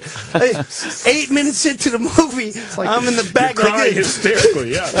get it. 8 minutes into the movie, I'm in the back Crying like this.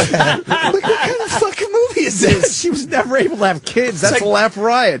 hysterically, yeah. Like, what kind of fucking movie is this? She was never able to have kids. That's like- a laugh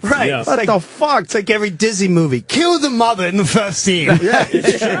riot. Right. Yeah. It's What like, the fuck? it's like every Disney movie. Kill the mother in the first scene. Yeah.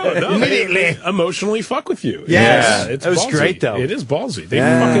 No, Immediately. they emotionally fuck with you. Yes. It's That was ballsy. great, though. It is ballsy. They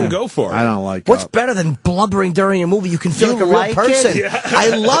fucking go for it. I don't like What's Up. better than blubbering during a movie? You can feel You like a real like it? person. Yeah. I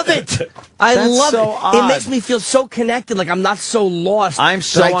love it. I That's love so it. odd. It makes me feel so connected. Like I'm not so lost. I'm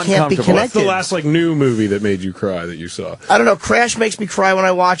so that I can't be uncomfortable. connected. What's the last new movie that made you cry that you saw? I don't know. Crash makes me cry when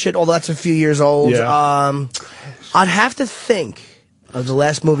I watch it, although that's a few years old. Yeah. I'd have to think of the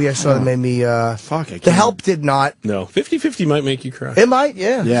last movie I saw that made me. Fuck, I can't. The Help did not. No, 50-50 might make you cry. It might,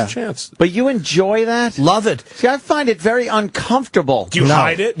 yeah. Yeah. Chance. But you enjoy that? Love it. See, I find it very uncomfortable. Do you No.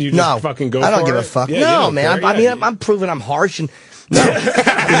 hide it? Do you just No. fucking go for I it? don't give a fuck. Yeah, you no, don't man. care. I mean, Yeah. I'm proving I'm harsh and.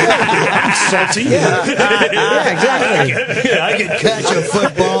 salty. Yeah, exactly. I can catch a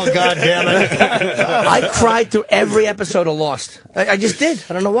football, goddammit. I cried through every episode of Lost. I just did.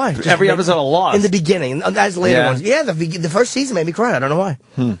 I don't know why. Just Every made- episode of Lost? In the beginning. As later Yeah. ones. Yeah, the first season made me cry. I don't know why.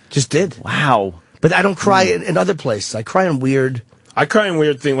 Just did. Wow. But I don't cry in other places. I cry in weird. I cry in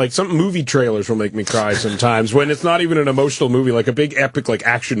weird things. Like some movie trailers will make me cry sometimes when it's not even an emotional movie, like a big epic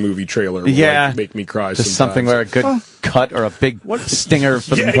action movie trailer will make me cry Just sometimes. something where a good cut or a big stinger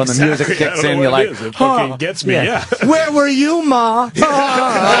from Yeah, when the music exactly. I kicks don't know in, what you're it like, is. It fucking gets me, yeah. Where were you, Ma?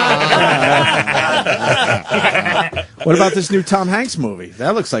 What about this new Tom Hanks movie?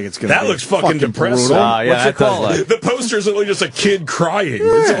 That looks like it's going to That be looks fucking depressing. brutal. yeah, What's it that does called? look- The poster's literally just a kid crying.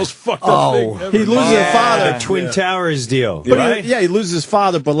 It's the most fucked up thing ever. He loses a father. Twin Towers deal. But Right? he loses his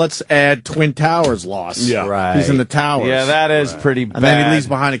father, but let's add Twin Towers loss. Yeah. Right. He's in the towers. Yeah, that is pretty bad. And then he leaves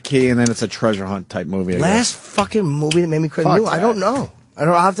behind a key, and then it's a treasure hunt type movie. I guess. Last fucking movie that made me cry. Fuck I that. don't know.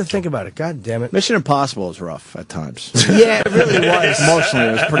 I'll have to think about it. God damn it. Mission Impossible is rough at times. Yeah, it really was. Emotionally,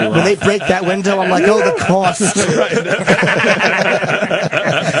 it was pretty rough. When they break that window, I'm like, oh, the cost.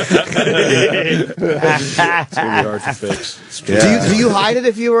 It's really hard to fix. Do you hide it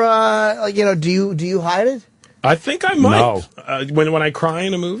if you were do you hide it? I think I might. No. When I cry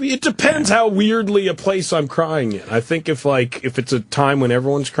in a movie, it depends how weirdly a place I'm crying in. I think if it's a time when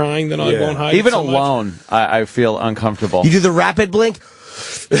everyone's crying, then I won't hide. Even it so much. alone, I feel uncomfortable. You do the rapid blink.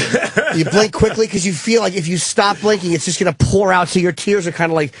 You blink quickly because you feel like if you stop blinking, it's just going to pour out. So your tears are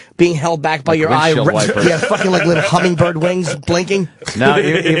kind of like being held back by Like your eye. windshield wipers. Yeah, fucking like little hummingbird wings blinking. No,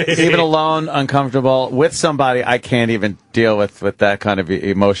 even alone, uncomfortable. With somebody, I can't even deal with that kind of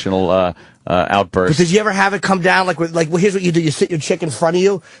emotional But outburst. did you ever have it come down well, here's what you do. You sit your chick in front of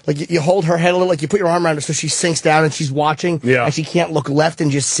you. Like, you hold her head a little, like you put your arm around her so she sinks down and she's watching. Yeah. And she can't look left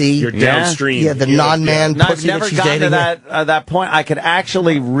and just see. You're downstream. Yeah, the non-man No, I've pussy never that she's gotten dating. to that point. I could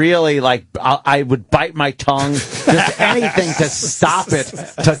actually really I would bite my tongue, just anything to stop it,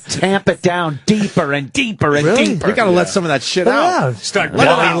 to tamp it down deeper and deeper and Really? deeper. You got to let some of that shit out. Start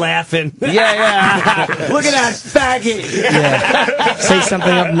belly laughing. Yeah. Look at that faggot. Yeah. Say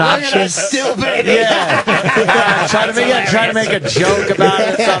something obnoxious. Still baby. Yeah. Try to make a joke about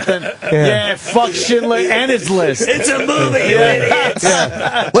it or something. Yeah, fuck Schindler and his list. It's a movie, you idiot.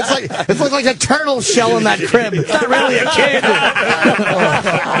 It looks like a turtle shell in that crib. It's not really a kid.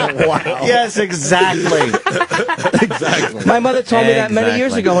 Wow. Yes, exactly. Exactly. My mother told me that many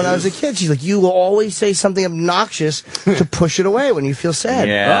years Exactly. ago when I was a kid. She's like, you will always say something obnoxious to push it away when you feel sad.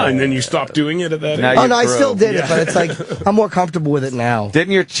 Yeah. And then you stop doing it at that Now age. Oh, you're no, I through. still did it, but it's like, I'm more comfortable with it now.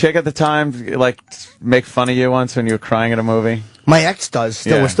 Didn't your chick at the time make fun of you once when you were crying at a movie? My ex does.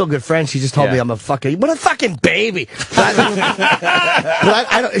 Still, Yeah. we're still good friends. She just told me Yeah. I'm a fucking baby. But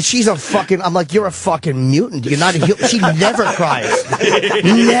I don't. She's a fucking. I'm like, you're a fucking mutant. You're not a human. She never cries.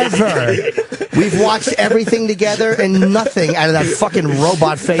 Never. We've watched everything together and nothing out of that fucking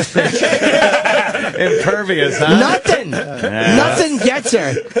robot face bitch. Impervious, huh? Nothing gets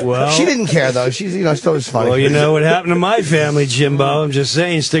her. Well, she didn't care though. She's still was funny. Well, you know what happened to my family, Jimbo. I'm just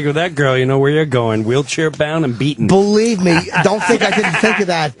saying, stick with that girl. You know where you're going. Wheelchair bound and beaten. Believe me, don't think I didn't think of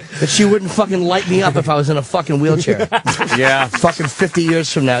that she wouldn't fucking light me up if I was in a fucking wheelchair. Yeah. Fucking 50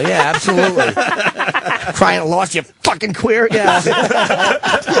 years from now. Yeah, absolutely. Crying lost, you fucking queer. Yeah.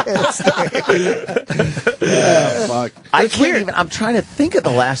 Fuck. I can't even. I'm trying to think of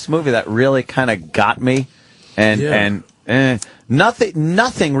the last movie that really kind of got me, and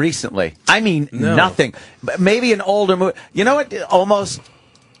nothing recently. I mean, nothing. Maybe an older movie. You know what? Almost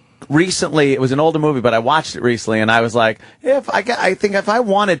recently, it was an older movie, but I watched it recently, and I was like, I think if I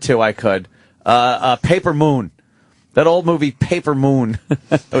wanted to, I could. Paper Moon. That old movie, Paper Moon,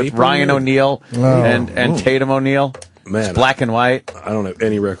 with Ryan O'Neal and Tatum O'Neal. Man, it's black and white. I don't have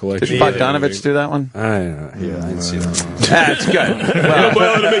any recollection. Did Bogdanovich do that one? I didn't see that one. That's good.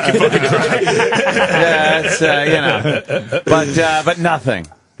 Well, to make you fucking cry. Yeah, it's but nothing.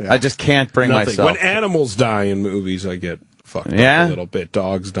 Yeah. I just can't bring myself. When animals die in movies, I get fucked up a little bit.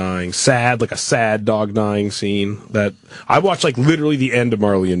 Dogs dying, like a sad dog dying scene. That I watched literally the end of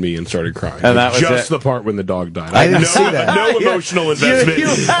Marley and Me and started crying. And that was just the part when the dog died. I didn't see that. No emotional investment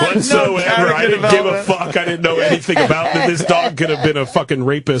whatsoever. I didn't give a fuck. I didn't know anything about that. This dog could have been a fucking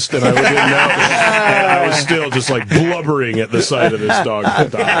rapist, and I didn't know. And I was still just blubbering at the sight of this dog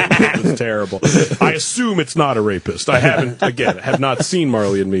dying. It was terrible. I assume it's not a rapist. I have not seen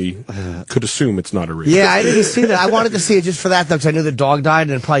Marley and Me. Could assume it's not a rapist. Yeah, I didn't see that. I wanted to see it just for that, though, because I knew the dog died,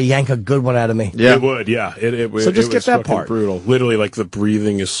 and it'd probably yank a good one out of me. Yeah. It would, yeah. So just get that part. Brutal. Literally, the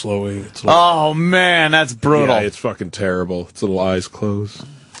breathing is slowing. Oh, man, that's brutal. Yeah, it's fucking terrible. Its little eyes closed.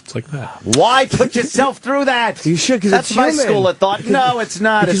 It's like that. Why put yourself through that? You should, because that's my school of thought. No, it's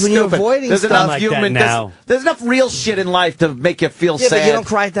not. Because it's when stupid. you're avoiding there's stuff enough like human. that now. There's enough real shit in life to make you feel sad. But you don't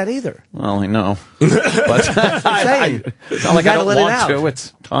cry at that either. Well, I know. But it's not like I don't want to.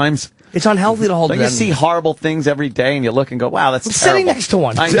 It's times. It's unhealthy to hold. Don't you see horrible things every day, and you look and go, "Wow, that's terrible." Sitting next to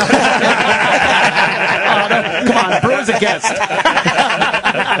one. I know. Oh, no. Come on, Breuer's a guest.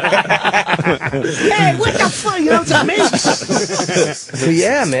 Hey, what the fuck? You know, it's amazing. So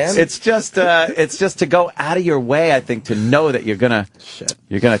yeah, man. It's just to go out of your way. I think to know that you're gonna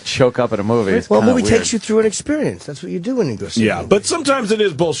choke up at a movie. It's well, a movie weird. takes you through an experience. That's what you do when you go see. Yeah, but sometimes it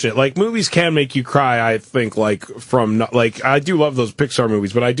is bullshit. Movies can make you cry. I think I do love those Pixar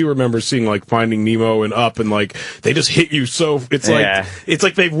movies, but I do remember seeing Finding Nemo and Up, and they just hit you so. It's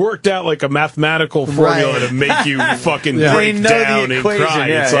like they've worked out a mathematical formula to make you fucking break down and cry.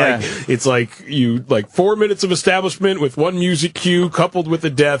 It's like you 4 minutes of establishment with one music cue coupled with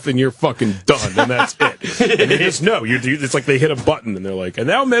a death, and you're fucking done, and that's it. And you just know it's like they hit a button, and they're like, and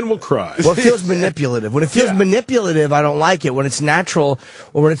now men will cry. Well, it feels manipulative. When it feels manipulative, I don't like it. When it's natural,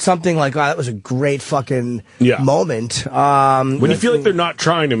 or when it's something like, oh, that was a great fucking moment. When you feel like they're not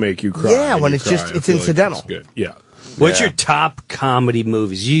trying to make you cry. Yeah, when it's incidental. It's good. Yeah. What's your top comedy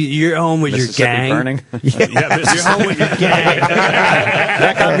movies? You're home with your gang. Burning. You're home with your gang.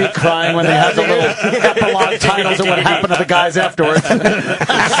 That got me crying when they had the little epilogue titles of what happened to the guys afterwards.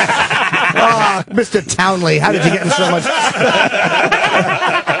 Oh, Mr. Townley, how did you get in so much?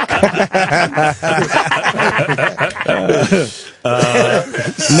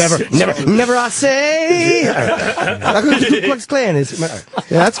 Never I say. How good the Ku Klux Klan is. Yeah,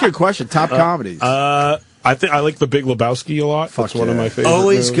 that's a good question. Top comedies. I think I like The Big Lebowski a lot. That's one of my favorite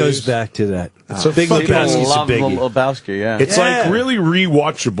Always movies. goes back to that. So Big Lebowski's a biggie. Lebowski, yeah. It's really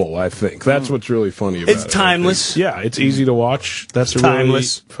rewatchable, I think. That's what's really funny about it. It's timeless. Yeah, it's easy to watch. That's a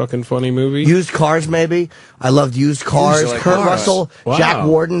timeless. Really fucking funny movie. Used Cars, maybe. I loved Used Cars. Kurt Russell, Wow. Jack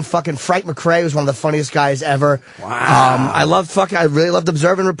Warden, fucking Frank McRae was one of the funniest guys ever. Wow. I really loved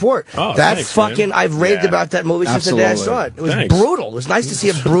Observe and Report. Oh, That's thanks, fucking, man. I've raved about that movie since the day I saw it. It was brutal. It was nice to see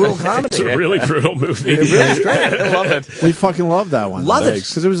a brutal comedy. It's a really brutal movie. It really is great. I love it. We fucking love that one. Love it.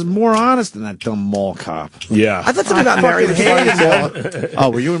 Because it was more honest than that dumb mall cop. Yeah. I thought something about Mary was funny. Oh,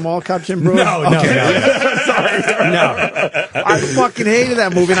 were you in Mall Cop, Jim Breuer? No. I fucking hated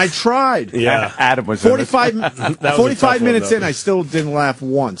that movie, and I tried. Yeah. Adam was 45 minutes one, in, I still didn't laugh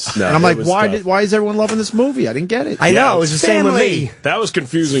once. No, and I'm like, it was tough. why is everyone loving this movie? I didn't get it. I know. It was the same with me. That was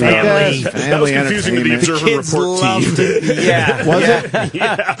confusing. Family. That was confusing to the Observer Report team. Yeah. Was it?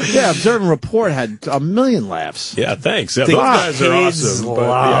 Yeah, Observe and Report had a million laughs. Yeah, thanks. Yeah, those guys are awesome.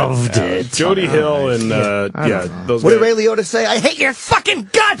 Loved it. Jody Hill and those What guys. did Ray Liotta say? I hate your fucking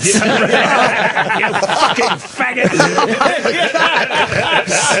guts! You fucking faggot.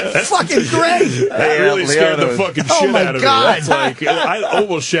 That's fucking great. That really scared the fucking shit out of me. That's like, I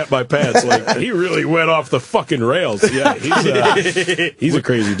almost shat my pants. Like, he really went off the fucking rails. Yeah, he's a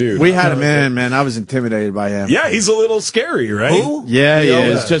crazy dude. We had him in, man. I was intimidated by him. Yeah, he's a little scary, right? Who? Yeah, he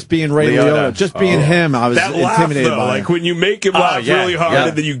is. Just being Ray Liotta. Just being him, I was intimidated by him. Like, when you make him laugh really hard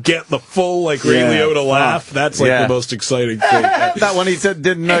and then you get the full, like, Ray Liotta laugh, that's, like, the most exciting thing. That one he said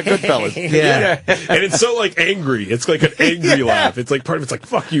did Goodfellas. Yeah. And it's so, like, angry. It's like an angry laugh. It's like, part of it's like,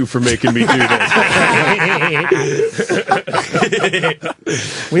 fuck you for making me do this.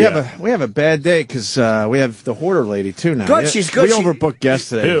 We have a bad day because we have the hoarder lady, too, now. Good, she's good. We overbooked guests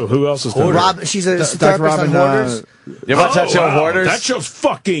today. Who else is there? She's a therapist on hoarders. You watch that show, Hoarders? That show's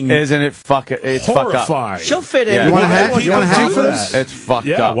fucking Isn't it it's horrifying. fuck up. She'll fit in. Yeah. You want a hat for this? It's fucked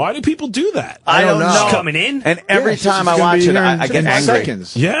Yeah, up. why do people do that? I don't know. She's coming in. And every time I She's gonna watch be it, here I get in angry.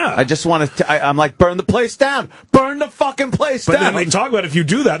 seconds. Yeah. I just want to. I'm like, burn the place down. Burn the fucking place But down. then they talk about if you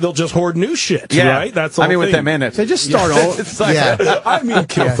do that, they'll just hoard new shit, right? That's the I mean, whole with thing. them in it. They just start over. It's like, I mean,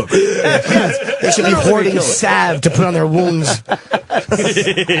 kill them. They should be hoarding salve to put on their wounds.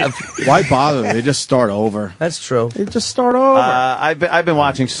 Why bother? They just start over. That's true. They just start over. I've been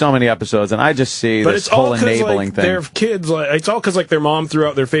watching so many episodes, and I just see But this it's all whole because enabling like, thing. their kids, like, it's all because like their mom threw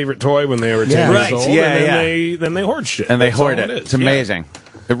out their favorite toy when they were 10 Right. years old, Yeah, and then they hoard shit. And they That's hoard all it. is. It's amazing.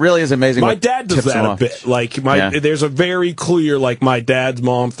 It really is amazing. My what dad does tips that them a off. bit. Like Yeah. there's a very clear like my dad's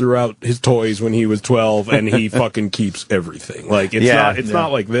mom threw out his toys when he was 12, and he fucking keeps everything. Like it's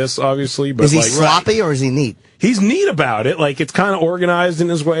not like this, obviously. But Is he like, sloppy or is he neat? He's neat about it. Like, it's kind of organized in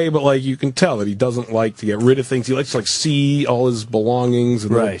his way, but, like, you can tell that he doesn't like to get rid of things. He likes to, like, see all his belongings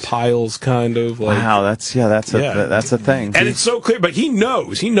and little piles, kind of. Like, Wow, that's a thing. and it's so clear, but he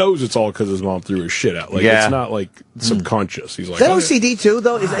knows it's all because his mom threw his shit out. Like, it's not, like, subconscious. He's like, Is that OCD too,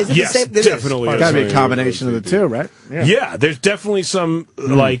 though? Is it yes, the same? definitely. It's got to be a combination of the two, right? Yeah, there's definitely some,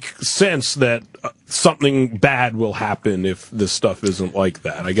 like, sense that something bad will happen if this stuff isn't like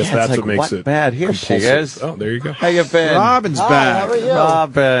that. I guess that's like, what makes what it bad? Here she compulsive. is. Oh, there you go. How you been? Robin's back. How are you?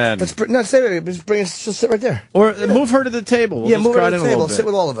 Robin. She'll sit right there. Or move her to the table. We'll just move her crowd to in the a little table. bit. Sit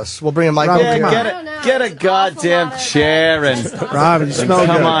with all of us. We'll bring a mic Robin, over come here. on. I don't know. Get a It's an goddamn awful lot of chair and Robin, you smell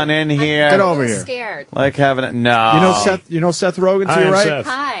come good. on in here. Get over I'm here. scared. Like having it. No. You know Seth Rogen to Hi, your I'm right? Seth.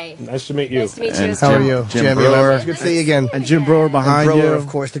 Hi. Nice to meet you. Nice to meet you. And as How well. are you? Jim Brewer. Brewer. Good to see you again. And Jim Brewer behind Brewer, you. of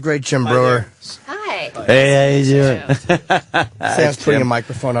course, the great Jim Brewer. Hi. Hey, how you doing? Sam's putting a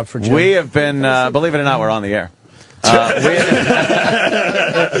microphone up for Jim. We have been, believe it or not, we're on the air.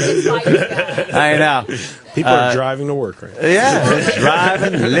 I know. People are driving to work right now. Yeah,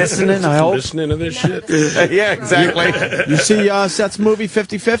 driving, listening, I hope. Listening to this shit. Yeah, exactly. You see Seth's movie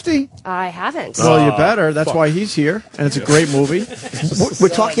 50-50? I haven't. Well, you better. That's why he's here. And it's a great movie. We're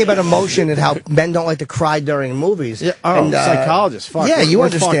talking about emotion and how men don't like to cry during movies. Yeah. Oh, and, psychologist. Fuck. Yeah, you We're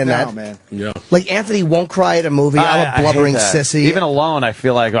understand fucked that. now, man. Yeah. Like Anthony won't cry at a movie. I'm I a hate blubbering that. sissy. Even alone, I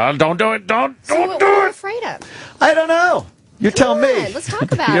feel like, oh, don't do it, don't So what do are you it. afraid of? I don't know. You tell Come me. on, let's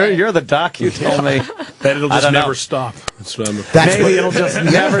talk about it. You're the doc. You tell me. That it'll I just don't know. never stop. That's what I'm Maybe it'll just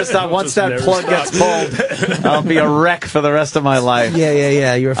never stop. Once Just that never plug stop. gets pulled, I'll be a wreck for the rest of my life.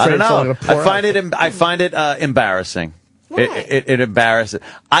 Yeah. You're I afraid don't it's all know. going to pour out. I find it embarrassing. Why? It embarrasses.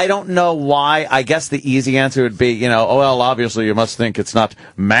 I don't know why. I guess the easy answer would be, oh, well, obviously you must think it's not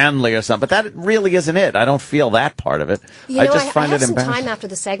manly or something. But that really isn't it. I don't feel that part of it. I just find have it some embarrassing. time after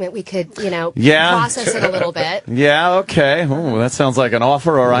the segment. We could, Yeah. process it a little bit. Yeah, okay. Ooh, that sounds like an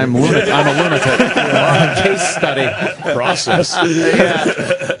offer, or I'm a lunatic. Case study. process.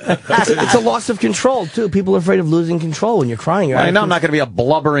 It's a loss of control, too. People are afraid of losing control when you're crying. I know I'm not going to be a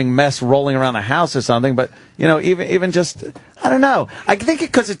blubbering mess rolling around the house or something, but, even just, I don't know. I think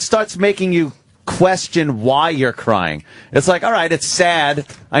because it starts making you question why you're crying. It's like, all right, it's sad.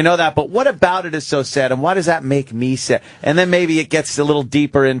 I know that, but what about it is so sad, and why does that make me sad? And then maybe it gets a little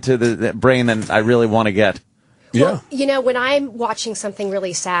deeper into the brain than I really want to get. Yeah. Well, when I'm watching something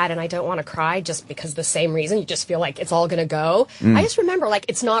really sad and I don't want to cry just because the same reason, you just feel like it's all going to go. I just remember,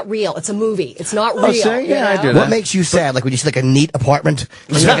 it's not real. It's a movie. It's not real. see? Yeah, I do that. What makes you sad? Like when you see a neat apartment?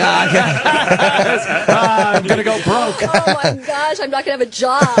 You're like, I'm going to go broke. Oh my gosh, I'm not going to have a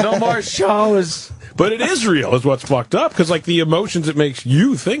job. No more shows. But it is real, is what's fucked up, because the emotions it makes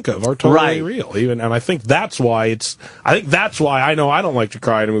you think of are totally real. And I think that's why I know I don't like to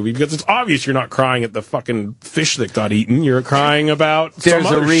cry in a movie, because it's obvious you're not crying at the fucking fish that got eaten. You're crying about There's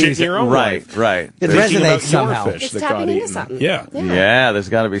some a other reason. shit in your own life. Right. It Thinking resonates about your somehow. fish It's that got tapping into eaten. something. Yeah. Yeah, there's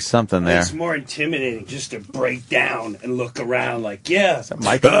got to be something there. It's more intimidating just to break down and look around like,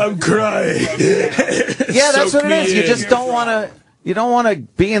 I'm crying. Yeah, that's Soak what it me is. You in. just don't want to. you don't want to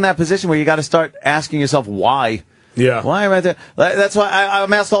be in that position where you got to start asking yourself why. Yeah. Why am I there? That's why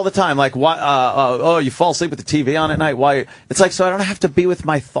I'm asked all the time, like, why? Oh, you fall asleep with the TV on at night? Why? It's like, so I don't have to be with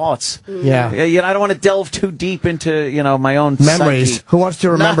my thoughts. Yeah. I don't want to delve too deep into, my own memories. psyche. Who wants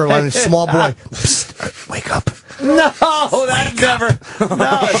to remember when a small boy? Psst, wake up. No, that never.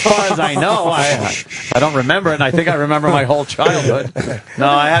 No, as far as I know, I don't remember it. And I think I remember my whole childhood. No,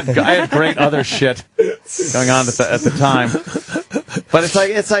 I had great other shit going on at the time. But it's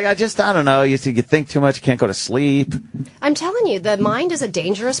like I don't know. You think too much, you can't go to sleep. I'm telling you, the mind is a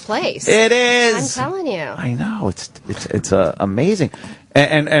dangerous place. It is. I'm telling you. I know it's amazing,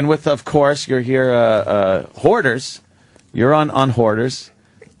 and with, of course, you're here, Hoarders. You're on Hoarders.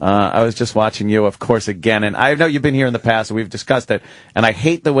 I was just watching you, of course, again, and I know you've been here in the past, and we've discussed it, and I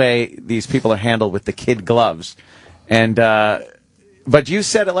hate the way these people are handled with the kid gloves. And but you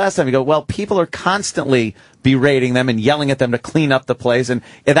said it last time. You go, well, people are constantly berating them and yelling at them to clean up the place, and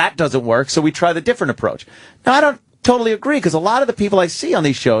that doesn't work, so we try the different approach. Now, I don't totally agree, because a lot of the people I see on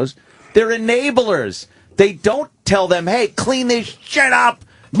these shows, they're enablers. They don't tell them, hey, clean this shit up.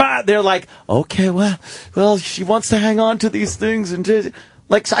 But they're like, okay, well, she wants to hang on to these things, and so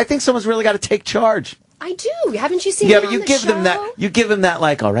I think someone's really got to take charge. I do. Haven't you seen? Yeah, me but on you the give show? them that. You give them that,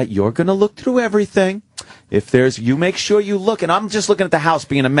 like, all right, you're going to look through everything. You make sure you look, and I'm just looking at the house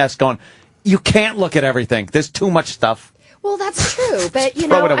being a mess, going, you can't look at everything. There's too much stuff. Well, that's true, but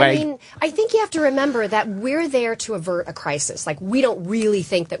Throw it away. I mean, I think you have to remember that we're there to avert a crisis. Like, we don't really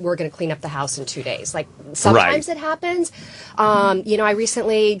think that we're going to clean up the house in 2 days. Like, sometimes it happens. I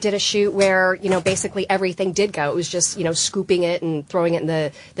recently did a shoot where, basically everything did go. It was just, scooping it and throwing it in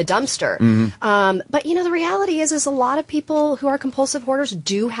the dumpster. Mm-hmm. But the reality is a lot of people who are compulsive hoarders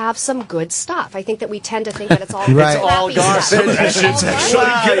do have some good stuff. I think that we tend to think that it's all Right. it's all garbage. Some of that shit's actually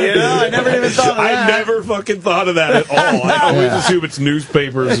good. I never even thought of that. I never fucking thought of that at all. I always assume it's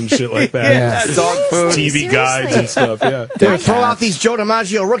newspapers and shit like that. Dog food. TV guides and stuff, yeah. Dude, throw out these Joe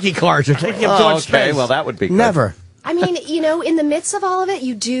DiMaggio rookie cards. They're taking up too much space. Well, that would be good. Never. I mean, in the midst of all of it,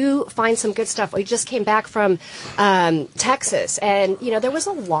 you do find some good stuff. We just came back from Texas, and, there was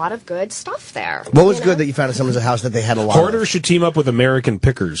a lot of good stuff there. What was good that you found in someone's house that they had a lot Hoarders should team up with American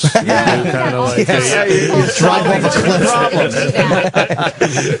Pickers. Drive off a cliff.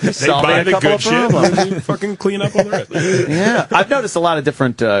 They buy the good shit and you fucking clean up on the rest. Yeah, I've noticed a lot of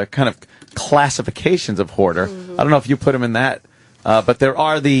different kind of classifications of hoarder. Mm-hmm. I don't know if you put them in that, but there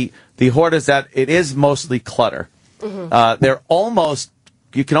are the hoarders that it is mostly clutter. Mm-hmm.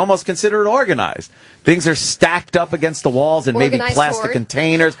 You can almost consider it organized. Things are stacked up against the walls and maybe Organized plastic hoard.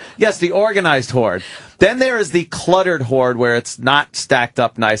 containers. Yes, the organized hoard. Then there is the cluttered hoard where it's not stacked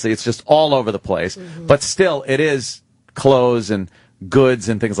up nicely. It's just all over the place. Mm-hmm. But still, it is clothes and goods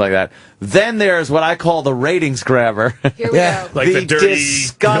and things like that. Then there's what I call the ratings grabber. Here we go. Like the dirty,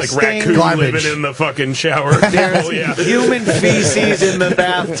 disgusting raccoon garbage. living in the fucking shower. There's Oh, yeah. human feces in the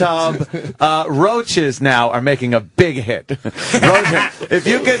bathtub. Roaches now are making a big hit. If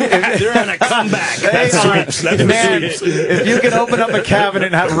you could, They're on a comeback. That's man, sweeps. if you could open up a cabinet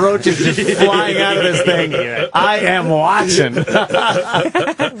and have roaches just flying out of this thing, I am watching. Wait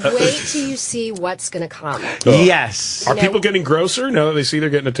till you see what's going to come. Yes, Are people getting grosser now that they see they're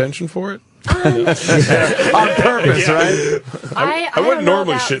getting attention for it? on purpose, right? I don't wouldn't know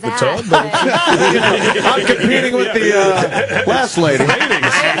normally about shit in the that, tub, but I'm competing with the last lady.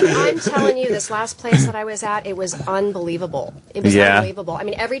 I'm telling you, this last place that I was at, it was unbelievable. It was unbelievable. I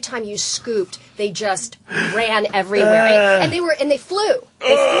mean, every time you scooped, they just ran everywhere, and they flew. They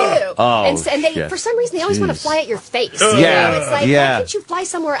flew, and they shit. for some reason they always want to fly at your face. Yeah. It's like, why can't you fly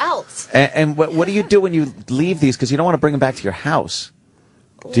somewhere else? And what do you do when you leave these? Because you don't want to bring them back to your house.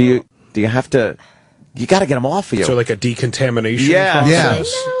 Do you have to? You got to get them off of you. so like a decontamination Yeah.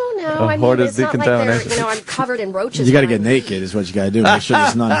 process. No, I mean, hoarded it's not like decontamination. they're, I'm covered in roaches. You got to when get I'm- naked is what you got to do. Make sure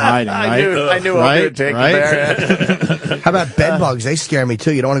there's none hiding, right? I knew right? I would take right? there. How about bed bugs? They scare me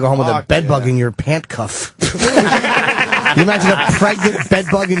too. You don't want to go home with a bed bug in your pant cuff. You imagine a pregnant bed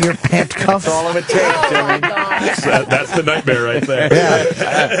bug in your pant cuff? That's all it would take, Oh my Jimmy. God. That's the nightmare right there.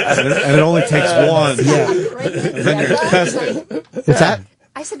 And it only takes one. What's that?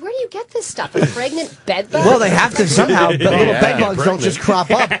 I said, where do you get this stuff? A pregnant bed bug? Well, they have to somehow. But little Yeah. bed bugs don't just crop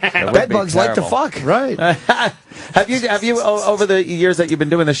up. Bed be bugs like to terrible. fuck. Right. Have you over the years that you've been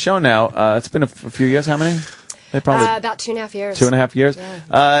doing this show now? It's been a few years. How many? Probably about 2.5 years. 2.5 years.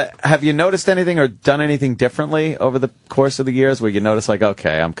 Yeah. Have you noticed anything or done anything differently over the course of the years where you notice, like,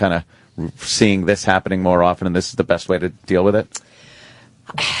 okay, I'm kind of seeing this happening more often, and this is the best way to deal with it?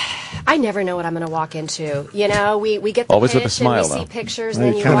 I never know what I'm going to walk into. You know, we get the Always with a pitch smile, and we though. see pictures, Well,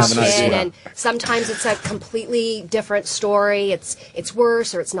 and then you you kinda walk have an idea. in, and sometimes it's a completely different story. It's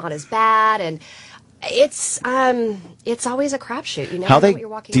worse, or it's not as bad, and it's always a crapshoot. You never know what you're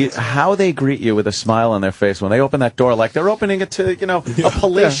walking into. How they greet you with a smile on their face when they open that door, like they're opening it to, a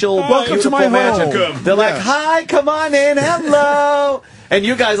palatial, Welcome to my mansion. home. They're like, "Hi, come on in, hello," and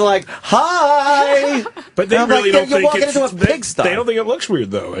you guys are like, "Hi." But they And I'm really like, don't you're think walking it's into a pigsty. They don't think it looks weird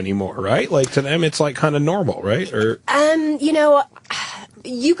though anymore, right? Like to them, it's like kind of normal, right? Or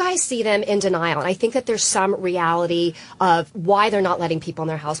You guys see them in denial, and I think that there's some reality of why they're not letting people in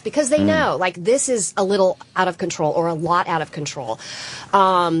their house, because they know, like, this is a little out of control or a lot out of control.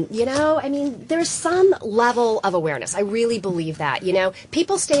 There's some level of awareness. I really believe that.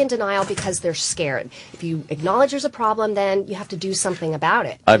 People stay in denial because they're scared. If you acknowledge there's a problem, then you have to do something about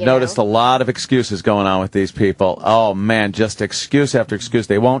it. I've noticed a lot of excuses going on with these people. Oh, man, just excuse after excuse.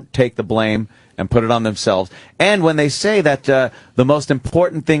 They won't take the blame and put it on themselves. And when they say that the most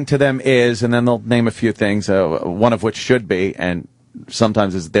important thing to them is, and then they'll name a few things, one of which should be, and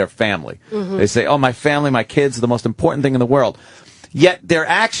sometimes is their family. Mm-hmm. They say, oh, my family, my kids are the most important thing in the world. Yet their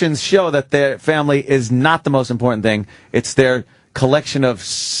actions show that their family is not the most important thing. It's their collection of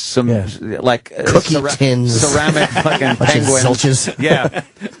some cookie tins, ceramic fucking penguins. Soldiers. Yeah,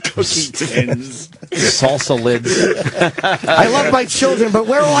 Cookie tins, salsa lids. I love my children, but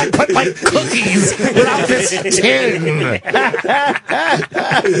where will I put my cookies without this tin? We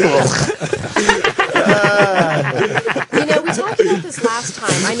talked about this last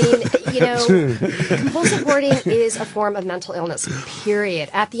time. Compulsive hoarding is a form of mental illness, period.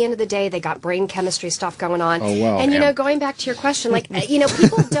 At the end of the day, they got brain chemistry stuff going on. Oh, wow. And, going back to your question,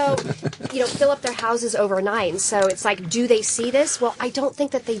 people don't, fill up their houses overnight. And so it's like, do they see this? Well, I don't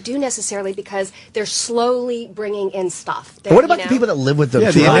think that they do necessarily, because they're slowly bringing in stuff. What about the people that live with them?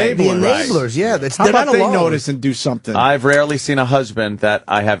 Yeah, too? the The enablers. enablers, yeah. How They're about not they alone. notice and do something? I've rarely seen a husband that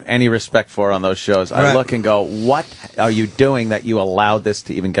I have any respect for on those shows. I look and go, what are you doing that you allowed this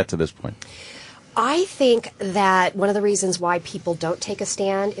to even get to this point? I think that one of the reasons why people don't take a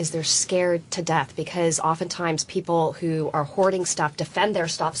stand is they're scared to death, because oftentimes people who are hoarding stuff defend their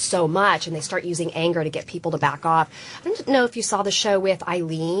stuff so much, and they start using anger to get people to back off. I don't know if you saw the show with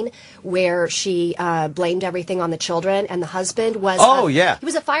Eileen, where she blamed everything on the children, and the husband was he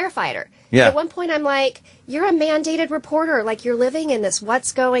was a firefighter. Yeah. At one point I'm like, you're a mandated reporter, like, you're living in this,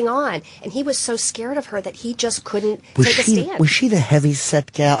 what's going on? And he was so scared of her that he just couldn't take a stand. Was she the heavy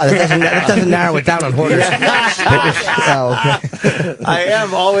set gal? That doesn't narrow it down on hoarders. Okay. I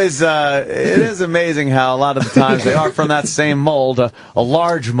am always, it is amazing how a lot of the times they are from that same mold, a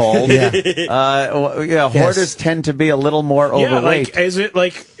large mold. Yeah. Hoarders tend to be a little more overweight. Is it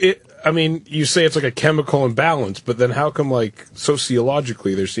like it? I mean, you say it's like a chemical imbalance, but then how come, like,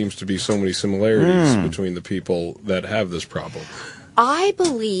 sociologically there seems to be so many similarities between the people that have this problem? I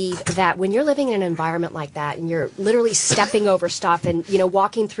believe that when you're living in an environment like that, and you're literally stepping over stuff and,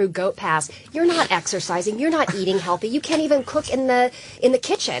 walking through goat paths, you're not exercising, you're not eating healthy, you can't even cook in the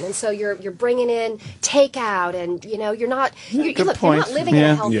kitchen, and so you're bringing in takeout, and you're not you're not living in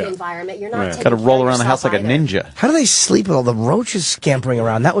a healthy environment. You're not taking Got to roll care of around the house like a yourself ninja. How do they sleep with all the roaches scampering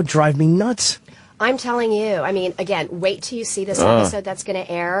around? That would drive me nuts. I'm telling you. I mean, again, wait till you see this episode that's going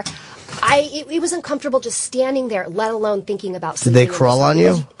to air. It was uncomfortable just standing there, let alone thinking about Did sleeping. they crawl on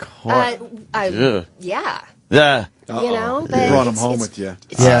you? Yeah. Yeah. But You brought them home with you.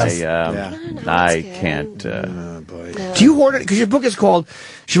 I can't. Boy. No. Do you hoard it? Because your book is called,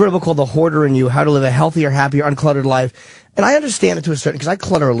 she wrote a book called The Hoarder in You, How to Live a Healthier, Happier, Uncluttered Life. And I understand it to a certain, because I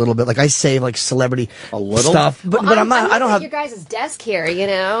clutter a little bit. Like, I save, like, celebrity stuff. But I'm not, I don't have. Your guys' desk here,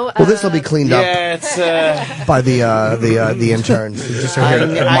 Well, this will be cleaned up. Yeah, it's, by the interns. Who just are here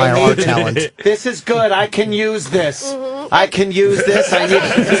to admire our talent. This is good. I can use this. I can use this. I need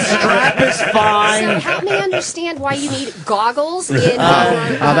the strap is fine. So help me understand why you need goggles in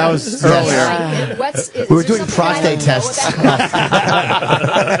that was earlier. We were doing prostate tests.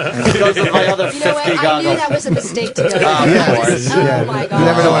 Those are my other 50 I goggles. knew that was a mistake to go to. Yeah. My God. You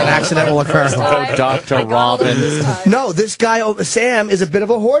never know when an accident will occur. Dr. Robin. No, this guy, Sam, is a bit of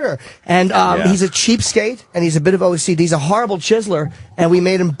a hoarder. And he's a cheapskate, and he's a bit of OCD. He's a horrible chiseler, and we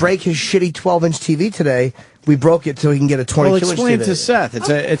made him break his shitty 12-inch TV today we broke it so he can get a 22-inch Well, TV. explain to Seth. It's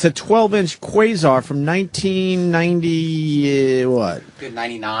a 12-inch Quasar from 1990. What? Good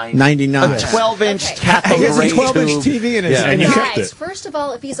 99. 99. A 12-inch Okay. cathode He has a ray 12-inch tube. TV in his Yeah. And you kept Guys, it. first of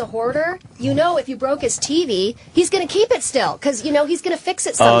all, if he's a hoarder, if you broke his TV, he's going to keep it still because he's going to fix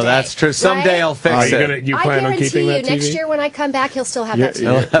it someday. Oh, that's true. Someday right? I'll fix it. You I plan on guarantee keeping you, that TV? next year when I come back, he'll still have that TV.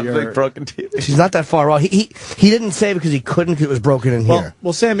 I'll have a big broken TV. She's not that far wrong. He didn't say because he couldn't because it was broken in here.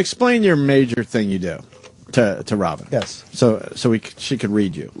 Well, Sam, explain your major thing you do to Robin. Yes. So she could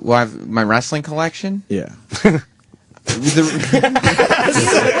read you. Well, I have my wrestling collection. Yeah. Sam,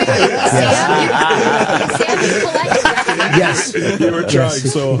 you collect Yes. You were trying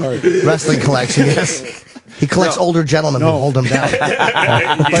so hard. Wrestling collection, yes. He collects older gentlemen who hold him down.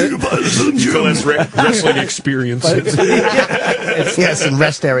 Less wrestling experiences. Yes, in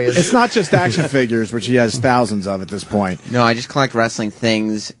rest areas. It's not just action figures, which he has thousands of at this point. No, I just collect wrestling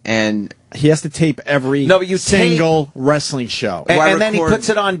things, and He has to tape every No, but you single wrestling show. And, Well, I and then he record- puts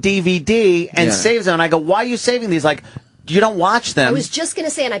it on DVD and Yeah. saves them. And I go, why are you saving these? Like, you don't watch them. I was just going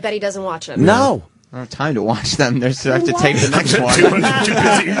to say, and I bet he doesn't watch them. No. I don't have time to watch them. There's I have to What? tape the next one. Too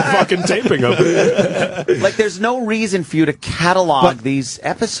busy fucking taping them. Like, there's no reason for you to catalog these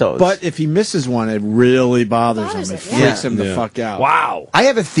episodes. But if he misses one, it really bothers him. It Bothers freaks him, yeah. him the Yeah. fuck out. Wow. I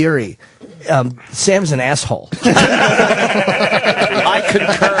have a theory. Sam's an asshole. I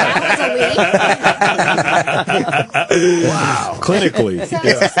concur. Wow. Clinically. So,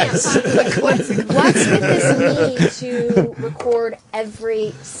 Sam, what's with this need to record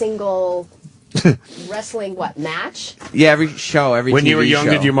every single wrestling match? Yeah, every show, every When TV you were young,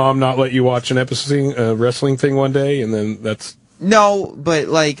 show. did your mom not let you watch an episode wrestling thing one day, and then that's No, but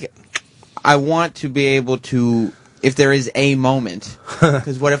like, I want to be able to, if there is a moment,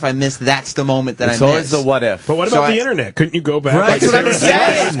 because what if I miss? That's the moment that It's I always miss. the what if. But what So about I- the internet? Couldn't you go back? Right, Like, that's what is I'm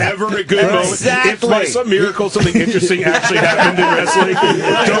there saying. ever a good moment? Exactly. If by some miracle something interesting actually happened in wrestling,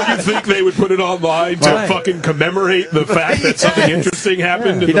 don't you think they would put it online to fucking commemorate the fact that something interesting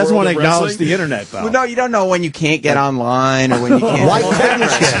happened? In He the doesn't world want to of acknowledge wrestling? the internet, though. Well, no, you don't know when you can't get online or when you can't. Why couldn't you?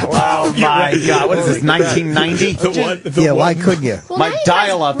 Oh, my God. What is this, 1990? Why couldn't you? Well, My now he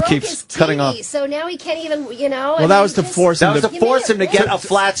dial-up broke keeps his TV, cutting off. So now he can't even, Well, that was to force him That was to force him to get a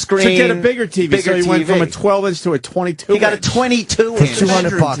flat screen. to get a bigger TV. So he went from a 12-inch to a 22. He got a 22 For inch. 200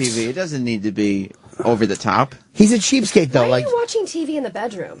 bedroom bucks. TV. It doesn't need to be over the top. He's a cheapskate, though. Why Like, are you watching TV in the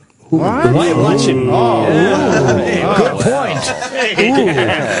bedroom? Why are you watching? good point.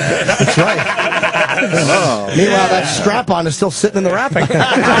 That's right. Meanwhile, that strap-on is still sitting in the wrapping.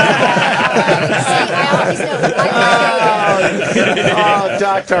 Oh,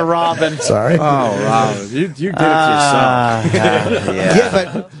 Dr. Robin. Sorry. Oh, Robin, you did it yourself. Yeah,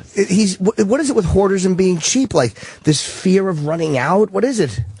 but what is it with hoarders and being cheap? Like this fear of running out? What is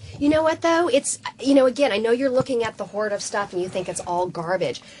it? You know what, though? It's, again, I know you're looking at the hoard of stuff and you think it's all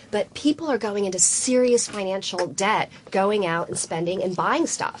garbage, but people are going into serious financial debt, going out and spending and buying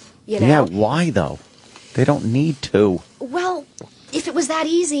stuff, Yeah, why, though? They don't need to. Well, if it was that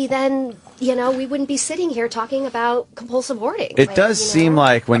easy, then, we wouldn't be sitting here talking about compulsive hoarding. It does seem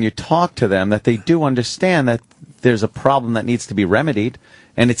like when you talk to them that they do understand that there's a problem that needs to be remedied.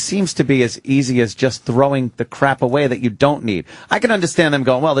 And it seems to be as easy as just throwing the crap away that you don't need. I can understand them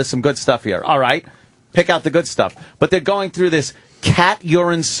going, well, there's some good stuff here. All right, pick out the good stuff. But they're going through this cat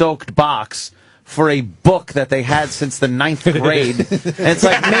urine-soaked box for a book that they had since the 9th grade. And it's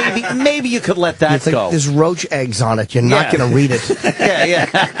like, maybe you could let that It's like go. there's roach eggs on it. You're not going to read it. Yeah.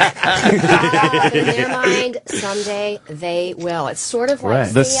 But in their mind, someday they will. It's sort of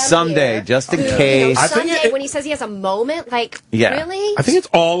like The Sam someday, here, just in who, case. I think someday when he says he has a moment, really? I think it's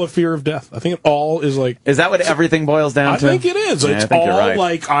all a fear of death. I think it all is like. Is that what everything boils down I to? think it is. Yeah, It's I think you're all right.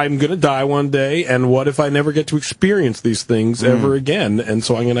 like, I'm going to die one day, and what if I never get to experience these things ever again? And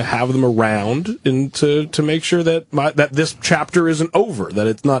so I'm going to have them around and to make sure that that this chapter isn't over, that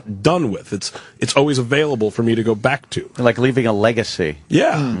it's not done with. It's always available for me to go back to. Like leaving a legacy.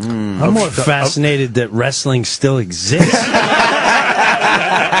 Yeah. I'm more fascinated that wrestling still exists.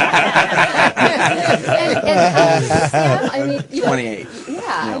 Sam, I mean, 28. Yeah,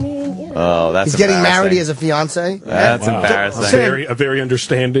 I mean, Oh, that's He's getting married. embarrassing. He has a fiance. That's embarrassing. A very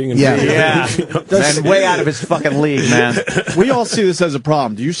understanding. And Yeah. Man, way out of his fucking league, man. We all see this as a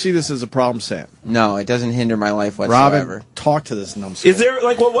problem. Do you see this as a problem, Sam? No, it doesn't hinder my life whatsoever. Robin, talk to this numbskull. Is there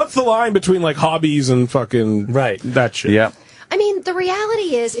what's the line between hobbies and fucking that shit? Yeah. I mean, the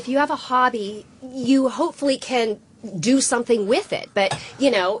reality is, if you have a hobby, you hopefully can do something with it. But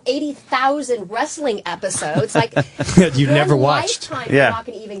 80,000 wrestling episodes, You've never watched. Lifetime, Yeah. You're not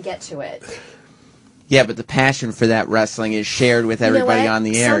going to even get to it. Yeah, but the passion for that wrestling is shared with everybody on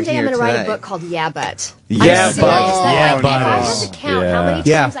the air. Someday I'm going to write a book called Yeah But. Yeah, but. Yeah, but. If I had to count how many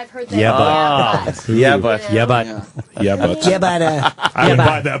times I've heard that. Yeah, but. Yeah, but. Yeah, but. Yeah, but. Yeah, but. I would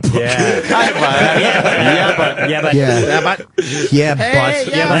buy that book. Yeah. Yeah, but. Yeah, but. Yeah, but. yeah, but.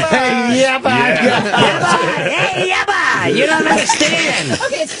 Yeah, but. Hey, yeah, but. You don't understand.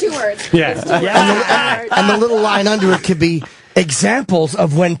 Okay, it's 2 words. Yeah. It's 2 words. And the little line under it could be examples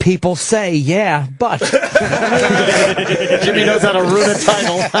of when people say, yeah, but. Jimmy knows how to ruin a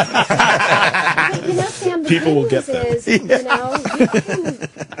title. But, Sam, the People will good get news that. is,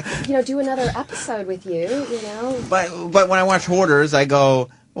 we can, do another episode with you, But when I watch Hoarders, I go,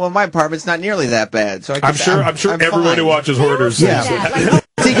 well, my apartment's not nearly that bad. So I'm sure everyone fine. who watches Hoarders Yeah. says that.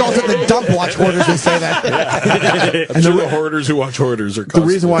 He goes to the dump, watch Hoarders, and say that. I'm sure the hoarders who watch Hoarders are The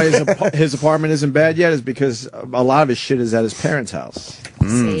reason why his apartment isn't bad yet is because a lot of his shit is at his parents' house.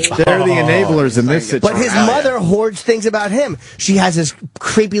 See? They're the enablers in this situation. But his mother hoards things about him. She has his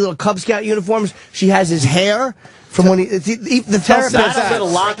creepy little Cub Scout uniforms. She has his hair from when the therapist. Not a little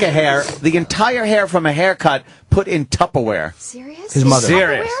lock of hair. The entire hair from a haircut put in Tupperware. Serious? His mother.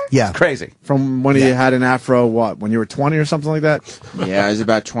 Serious. Tupperware? Yeah. It's crazy. From when he had an afro, when you were 20 or something like that? Yeah, I was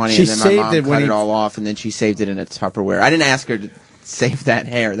about 20, She and then my saved mom it when cut he- it all off, and then she saved it in a Tupperware. I didn't ask her to save that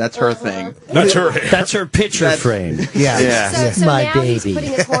hair. That's her thing. That's her. That's her picture frame. Yeah. Yeah. So My now he's baby.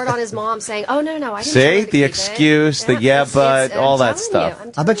 putting his hoard on his mom, saying, "Oh no, I didn't." See? tell her to The keep excuse, it. the yeah, but, I'm all that telling stuff. you,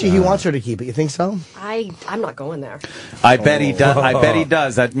 I'm I bet you telling he wants her to keep it. You think so? I'm not going there. I bet he does. I bet he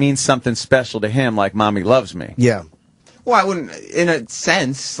does. That means something special to him, like Mommy loves me. Yeah. Well, I wouldn't, in a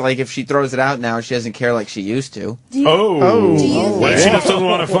sense, like if she throws it out now, she doesn't care like she used to. Oh. Do you What if she just doesn't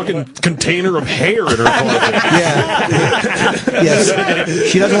want a fucking container of hair in her closet? Yeah. Yes.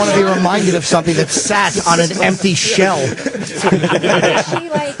 She doesn't want to be reminded of something that sat on an empty shell. Does she tie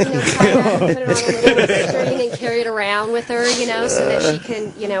that and put it on a little string and carry it around with her, so that she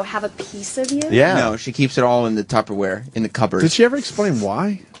can, have a piece of you? Yeah. No, she keeps it all in the Tupperware, in the cupboard. Did she ever explain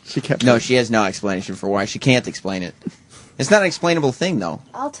why she kept No, she has no explanation for why. She can't explain it. It's not an explainable thing, though.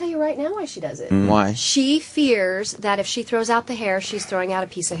 I'll tell you right now why she does it. Why? She fears that if she throws out the hair, she's throwing out a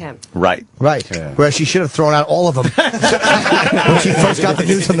piece of him. Right. Right. Whereas she should have thrown out all of them when she first got the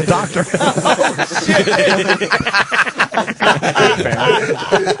news from the doctor.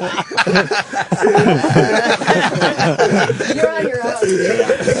 You're on your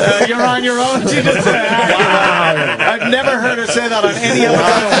own. You're on your own. She just said, wow. I've never heard her say that on any other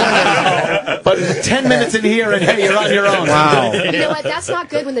kind of woman. But 10 minutes in here, and hey, you're on your own. Wow. You know what? That's not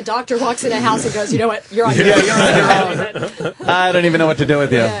good when the doctor walks in a house and goes, you know what? You're on your Yeah, own. you're on your own. I don't even know what to do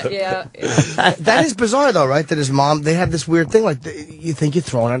with you. Yeah. That is bizarre, though, right? That his mom, they have this weird thing, like, you think you're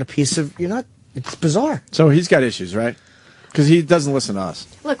throwing out a piece of, you're not, it's bizarre. So he's got issues, right? Because he doesn't listen to us.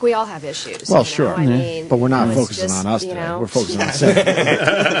 Look, we all have issues. Well, sure. I mean, But we're not it's focusing just, on us today. We're focusing on Seth.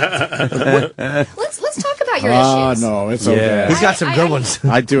 Let's talk about your Oh, issues. no, it's okay. He's got some good ones.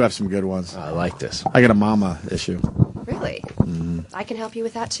 I do have some good ones. I like this. I got a mama issue. Really? I can help you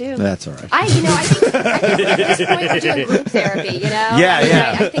with that too. That's all right. I think at this point we're doing group therapy.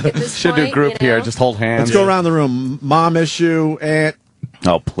 Yeah. I think at this Should point, do group here. Just hold hands. Let's go around the room. Mom issue, aunt.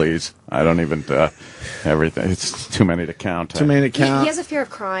 Oh, please. I don't even, everything. It's too many to count. Too many to He count. has a fear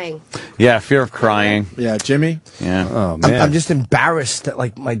of crying. Yeah, fear of crying. Yeah, Jimmy. Yeah. Oh, man. I'm just embarrassed that,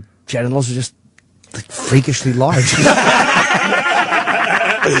 like, my genitals are just like, freakishly large.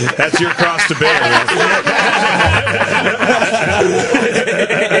 That's your cross to bear.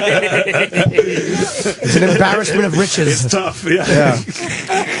 It's an embarrassment of riches. It's tough. Yeah.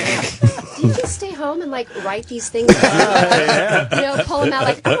 Do you just stay home and write these things down? Pull them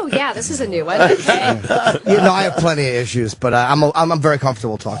out oh yeah, this is a new one. Okay. I have plenty of issues, but I'm very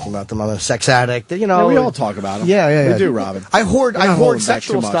comfortable talking about them. I'm a sex addict. Yeah, we all talk about them. Yeah. We do, Robin. I hoard holding back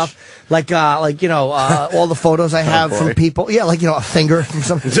sexual too much. stuff, all the photos I have from people. Yeah, a finger from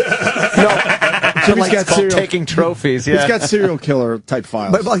some. Jimmy's got serial, taking trophies. He's got serial killer type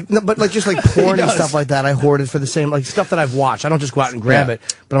files. But just porn and stuff like that, I hoard it for the same stuff that I've watched. I don't just go out and grab it,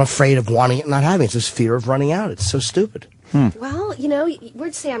 but I'm afraid of wanting it and not having it. It's this fear of running out. It's so stupid. Well,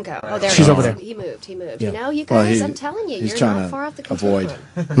 where'd Sam go? Oh, there She's he is. over there. He moved. Yeah. You guys, he- I'm telling you, he's you're trying not to far off the avoid.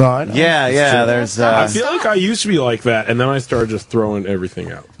 continuum. No, I know. Yeah. There's. I feel like I used to be like that, and then I started just throwing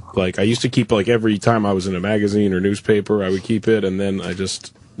everything out. Like, I used to keep, every time I was in a magazine or newspaper, I would keep it, and then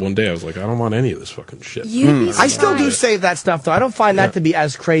one day I was like, I don't want any of this fucking shit. You'd be I still do surprised. save that stuff though. I don't find that to be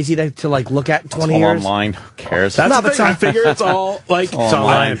as crazy to look at in 20 all years. online. Who cares? That's No, the but thing. I figure it's all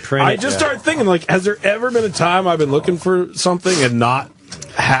online, I just started thinking, has there ever been a time I've been looking for something and not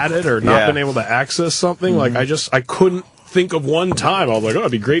had it or not been able to access something? I couldn't think of one time I was like, oh,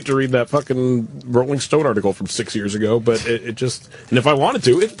 it'd be great to read that fucking Rolling Stone article from 6 years ago, but it just, and if I wanted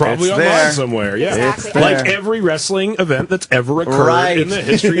to, it's probably It's online there. somewhere. Yeah, Exactly. like every wrestling event that's ever occurred in the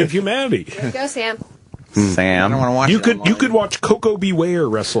history of humanity. There you go, Sam. Sam. I don't want to watch You could watch Coco Beware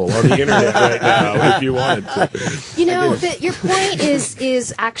wrestle on the internet right now if you wanted to. You know, your point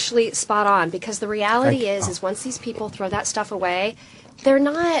is actually spot on, because the reality is once these people throw that stuff away, they're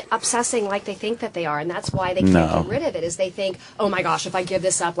not obsessing like they think that they are, and that's why they can't get rid of it. Is they think, oh my gosh, if I give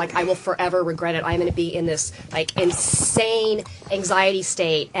this up, like I will forever regret it. I'm going to be in this like insane anxiety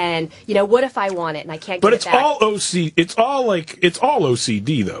state, and you know, what if I want it and I can't get it back? But it's all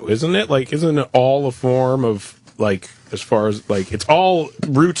OCD though, isn't it? Like, isn't it all a form of like, as far as like, it's all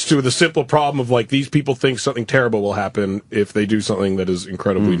roots to the simple problem of like, these people think something terrible will happen if they do something that is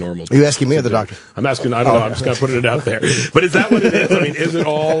incredibly normal. Are you asking me or the doctor? I'm asking, I don't know, I'm just going to put it out there. But is that what it is? I mean, is it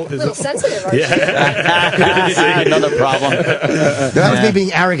all... A little sensitive, aren't you? Another problem. That was me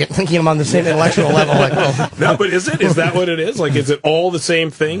being arrogant, thinking I'm on the same intellectual level. Like, well, No, but is that what it is? Like, is it all the same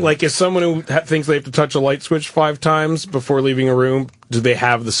thing? Like, is someone who thinks they have to touch a light switch 5 times before leaving a room, do they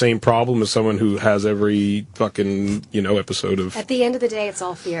have the same problem as someone who has every fucking, episode of... At the end of the day, it's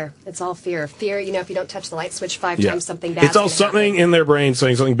all fear. It's all fear. Fear, if you don't touch the light switch 5 times, something bad. It's all something in their brain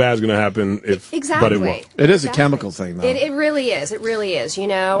saying something bad is going to happen if... Exactly. But it won't. It is a chemical thing, though. It really is. It really is,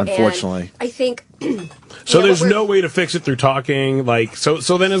 Unfortunately. And I think... So there's no way to fix it through talking, like, so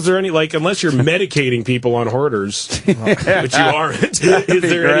then is there any, like, unless you're medicating people on hoarders, which you aren't, is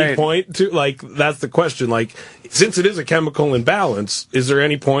there any point to, like, that's the question, like, since it is a chemical imbalance, is there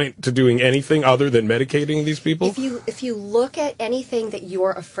any point to doing anything other than medicating these people? If you look at anything that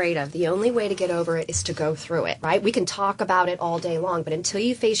you're afraid of, the only way to get over it is to go through it, right? We can talk about it all day long, but until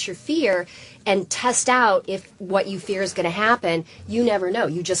you face your fear and test out if what you fear is going to happen, you never know.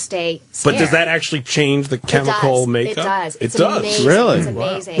 You just stay scared. But does that actually change the chemical makeup? It does. It does. Amazing. Really? It's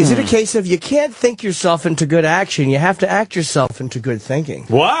amazing. is it a case of you can't think yourself into good action, you have to act yourself into good thinking?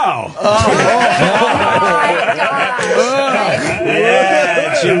 Wow. Oh my God.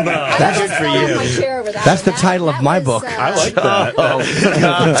 Yeah, Jimbo. That's good for you. That's the title of my book. I like that.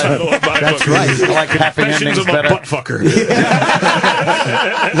 That's right. I like happy endings Confessions of a better. butt fucker.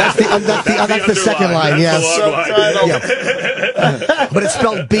 That's the second line, yes. Subtitle. Yeah. But it's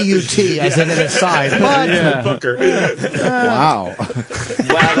spelled B-U-T as in an aside. But Fucker. Wow.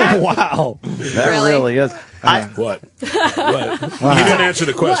 wow. That really is. What? You didn't answer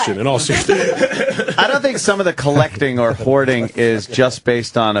the question. In all seriousness, I don't think some of the collecting or hoarding is just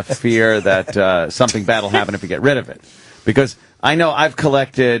based on a fear that something bad will happen if you get rid of it. Because I know I've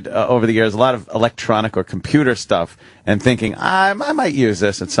collected over the years a lot of electronic or computer stuff and thinking I might use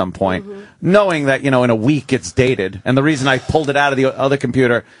this at some point, knowing that, in a week it's dated. And the reason I pulled it out of the other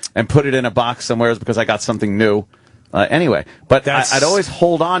computer and put it in a box somewhere is because I got something new. Anyway, but I'd always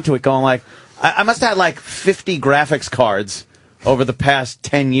hold on to it going like, I must have had like 50 graphics cards over the past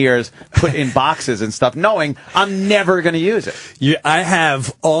 10 years put in boxes and stuff, knowing I'm never going to use it. Yeah, I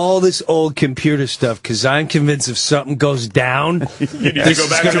have all this old computer stuff because I'm convinced if something goes down, you need to go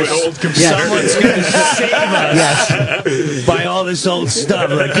back to an old computer. someone's going to save us by all this old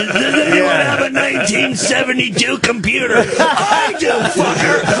stuff. Like, does anyone have a 1972 computer? I do,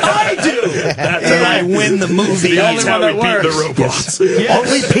 fucker! I do! And I win the movie. That's how we beat the robots. yes.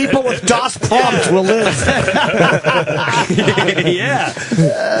 Only people with DOS prompts will live. Yeah.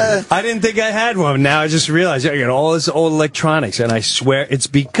 I didn't think I had one. Now I just realized I got all this old electronics, and I swear it's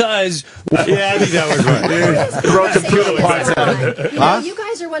because... Yeah, I think that was right. Throw computer parts at it. You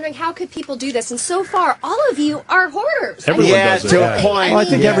guys are wondering, how could people do this? And so far, all of you are hoarders. Everyone does it. to a point. Well, I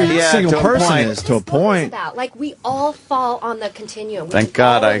think every single to a person point. is, to a point. About. Like, we all fall on the continuum. We Thank can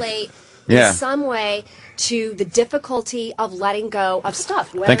God all relate in some way to the difficulty of letting go of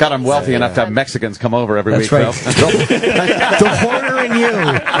stuff. Thank God I'm wealthy enough to have Mexicans come over every week, right. though. The hoarder in you.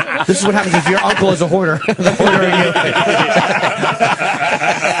 This is what happens if your uncle is a hoarder. The hoarder in you.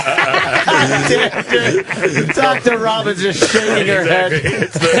 Dr. Robbins just shaking her head.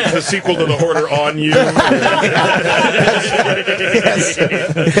 It's the sequel to The Hoarder on You. Yes.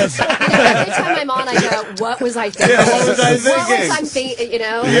 Every time I'm on, I go, what was I thinking? Yeah, what was I What thinking? was I thinking,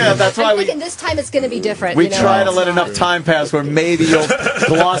 Yeah, that's why I'm thinking this time it's going to be different. We try to let enough time pass where maybe you'll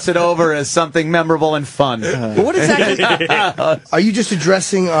gloss it over as something memorable and fun. But what exactly are you just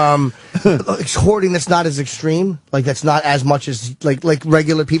addressing hoarding that's not as extreme? Like that's not as much as like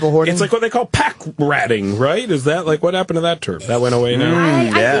regular people hoarding? It's like what they call pack ratting, right? Is that like what happened to that term? That went away now?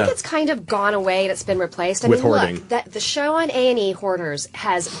 I think it's kind of gone away and it's been replaced. I With mean, hoarding. Look, the show on A&E, Hoarders,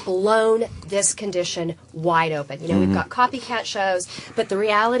 has blown this condition wide open. We've got copycat shows, but the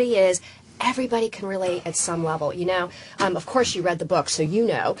reality is everybody can relate at some level. Of course you read the book, so you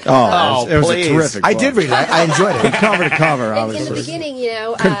know. It was a terrific book. I did read it. I enjoyed it. Cover to cover, In the beginning,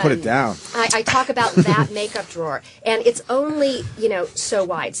 couldn't put it down. I talk about that makeup drawer, and it's only, so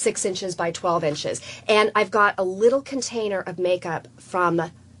wide, 6 inches by 12 inches. And I've got a little container of makeup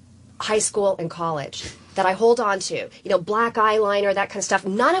from high school and college that I hold on to. Black eyeliner, that kind of stuff,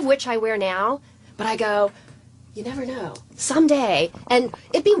 none of which I wear now, but I go, you never know. Someday, and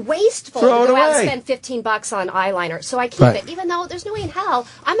it'd be wasteful to go out and spend $15 on eyeliner. So I keep it, even though there's no way in hell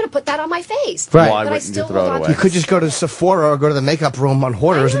I'm going to put that on my face. Right. Why But I wouldn't still you throw hold it on away? to You could just go to Sephora or go to the makeup room on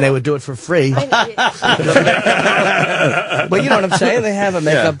Hoarders, and they would do it for free. But you know what I'm saying? They have a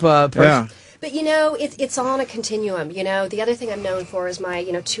makeup person. Yeah. But it's all on a continuum. The other thing I'm known for is my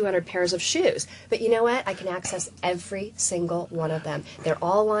 200 pairs of shoes. But you know what? I can access every single one of them. They're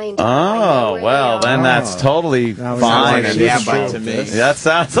all lined up. Oh, well, then that's totally fine. Like a yeah, but to me. That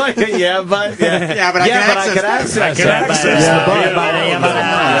sounds like a yeah, but. Yeah, but I can access I can access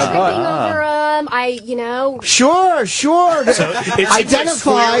Sure.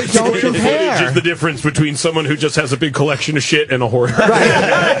 Identify, don't compare. Is the difference between someone who just has a big collection of shit and a hoarder.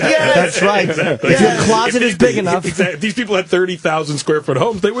 That's right. Exactly. If your closet is big enough. Exactly. If these people had 30,000 square foot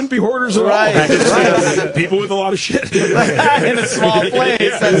homes, they wouldn't be hoarders at all. People with a lot of shit. in a small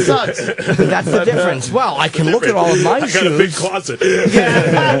place. That sucks. That's the difference. Well, I can look at all of my shoes. I got a big closet.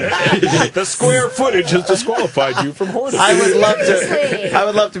 The square footage has disqualified you from hoarding. I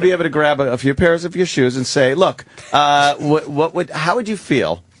would love to be able to grab a few pairs of your shoes and say, look, how would you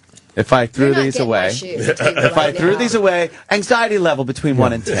feel if I threw these away? If I threw these away, anxiety level between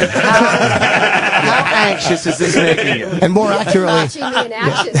 1 and 10. How anxious is this making you? And more accurately, Watching me in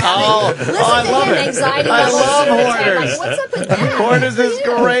action. I love it. Anxiety I levels love 0 to 10. hoarders. Like, what's up with that? Hoarders is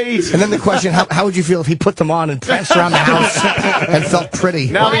great. and then the question: how would you feel if he put them on and pranced around the house and felt pretty?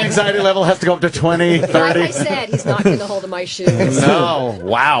 Now the anxiety level has to go up to 20, 30. Like I said, he's not getting a hold of my shoes. No.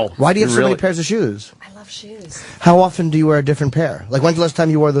 Wow. Why do you have so many pairs of shoes? I love shoes. How often do you wear a different pair? Like, when's the last time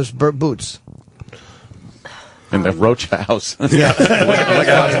you wore those boots? In the roach house. Yeah.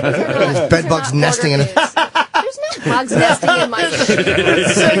 Bed bugs nesting in it. There's no bugs nesting in my shoes.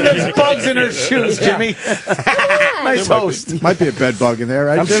 There's bugs in her shoes, Jimmy. Nice host. Might be a bed bug in there,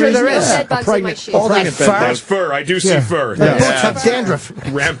 right? I'm sure there is. Bed bugs in my shoes. All that pregnant bed fur. There's fur. I do see fur. The boots have dandruff.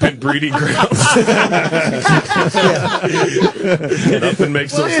 Rampant breeding grounds. Nothing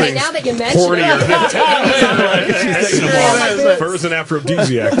makes those things now that you mention hornier it. than fur is an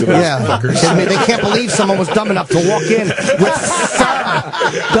aphrodisiac to those fuckers. I mean, they can't believe someone was dumb enough to walk in with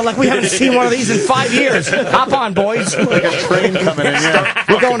fur. They're like, we haven't seen one of these in 5 years. Hop on, boys. Like a train coming in here.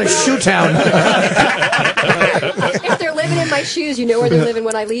 We're going to Shoe Town. If they're living in my shoes, you know where they're living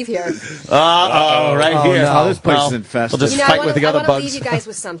when I leave here. Here. No. This place is infested. We'll just fight with the other I want bugs. to leave you guys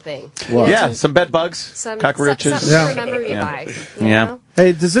with something. Yeah, some bed bugs, Something cockroaches. to remember me by. You know?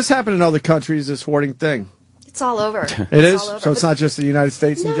 Hey, does this happen in other countries, this hoarding thing? It's all over. It is? all over. So it's not just the United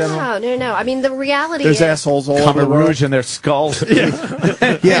States in general? No. I mean, the reality There's is... assholes all over Khmer the world. Rouge in their skulls. Yeah.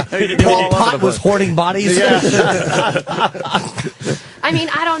 Paul Pot was hoarding bodies. I mean,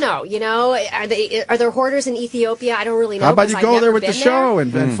 I don't know. Are there hoarders in Ethiopia? I don't really know. How about you 'cause go I've there never with the been show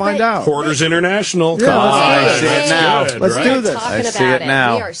there. and find out? Hoarders International. Yeah, I see it now. Let's We do are this. talking I see about it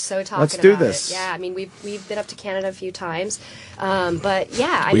now. We are so talking Let's do about this. it. Yeah, I mean, we've been up to Canada a few times, but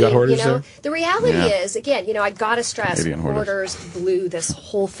yeah, I We mean, got hoarders there? the reality is, again, I gotta stress, Canadian hoarders. hoarders blew this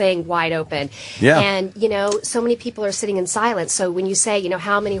whole thing wide open. Yeah. And so many people are sitting in silence. So when you say,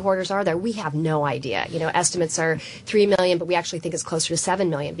 how many hoarders are there, we have no idea. Estimates are 3 million, but we actually think it's closer to 7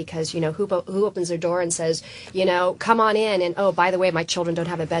 million because who opens their door and says, come on in, and oh, by the way, my children don't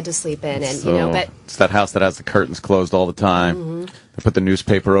have a bed to sleep in, and but It's that house that has the curtains closed all the time. Mm-hmm. They put the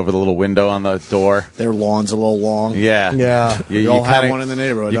newspaper over the little window on the door. Their lawn's a little long. Yeah. Yeah. We all have one in the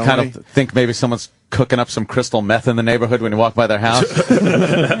neighborhood, You don't kind we? of think maybe someone's cooking up some crystal meth in the neighborhood when you walk by their house. Yeah,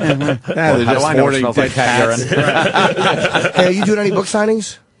 How they're do just I know it hoarding smells dead like cat cats. urine? Hey, are you doing any book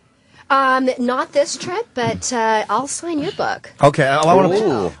signings? not this trip, but I'll sign your book. Okay, I want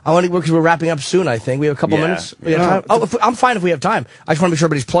Ooh. to because we're wrapping up soon. I think we have a couple Yeah. minutes. We have time? Oh, I'm fine if we have time. I just want to make sure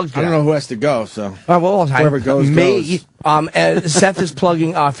everybody's plugged. I don't know who has to go, so. Well, all the time. Whoever goes, Me. goes. Seth is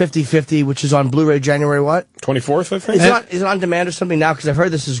plugging 50/50, which is on Blu-ray January what? 24th, I think. Is it on demand or something now? Because I've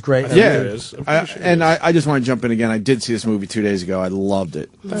heard this is great. Yeah, it is. I'm pretty sure it is. I just want to jump in again. I did see this movie 2 days ago. I loved it.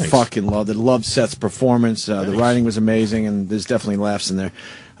 Fucking loved it. Loved Seth's performance. The writing was amazing, and there's definitely laughs in there.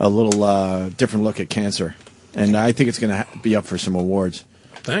 A little different look at cancer, and I think it's going to be up for some awards.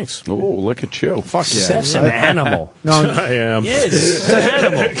 Thanks. Oh, look at you. Fuck yeah. Seth's an animal. No, I am. Yes, it's an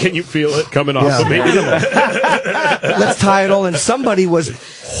animal. Can you feel it coming off of me? Let's tie it all in. Somebody was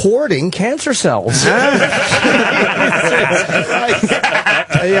hoarding cancer cells.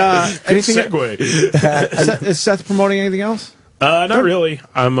 Hey, Good segue. is Seth promoting anything else? Not really.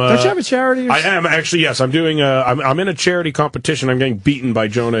 Don't you have a charity? I am actually. Yes, I'm doing. I'm in a charity competition. I'm getting beaten by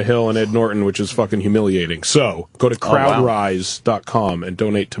Jonah Hill and Ed Norton, which is fucking humiliating. So go to crowdrise.com and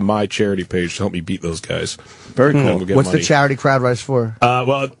donate to my charity page to help me beat those guys. Very cool. We'll get What's money. the charity Crowdrise for?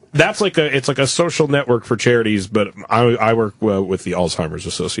 Well, that's like it's like a social network for charities, but I work with the Alzheimer's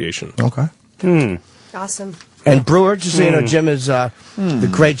Association. Okay. Awesome. And Breuer, just so you know, Jim is the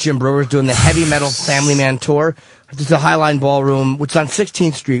great Jim Breuer is doing the Heavy Metal Family Man Tour. It's the Highline Ballroom, which is on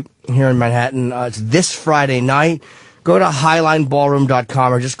 16th Street here in Manhattan. It's this Friday night. Go to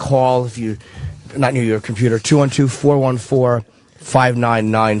highlineballroom.com or just call if you not near your computer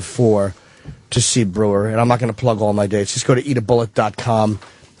 212-414-5994 to see Breuer. And I'm not going to plug all my dates. Just go to eatabullet.com.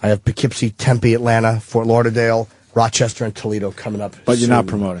 I have Poughkeepsie, Tempe, Atlanta, Fort Lauderdale, Rochester, and Toledo coming up. But you're soon. not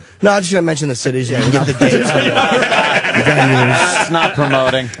promoting. No, I'm just going to mention the cities and get the dates. It's not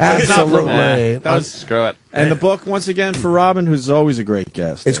promoting. Absolutely. Screw it. And the book, once again, for Robin, who's always a great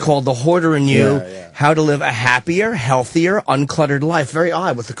guest. It's called The Hoarder in You, Yeah. How to Live a Happier, Healthier, Uncluttered Life. Very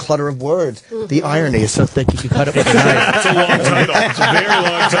odd with the clutter of words. The irony is so thick you can cut it with a knife. It's a long title. It's a very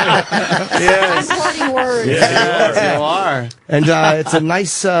long title. Yes. Important words. Yes, you are. And it's a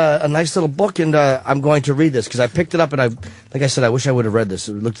nice little book, and I'm going to read this because I picked it up, and like I said, I wish I would have read this.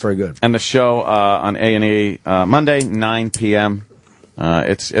 It looked very good. And the show on A&E Monday, 9 p.m.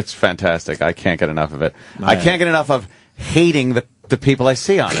 It's fantastic. I can't get enough of it. I can't get enough of hating the people I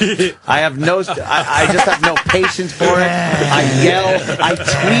see on it. I just have no patience for it. I yell. I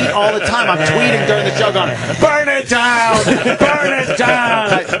tweet all the time. I'm tweeting during the show going, burn it down! Burn it down!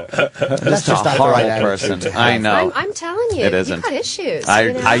 That's just a not the horrible right person. attitude. I know. I'm telling you, It isn't. you've got issues.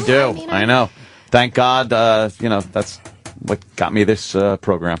 I do. I mean, I know. Thank God, that's what got me this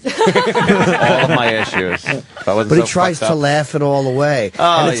program. All of my issues. But he tries to laugh it all away.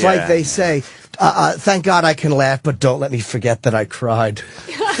 Oh, and it's yeah. like they say, thank God I can laugh, but don't let me forget that I cried.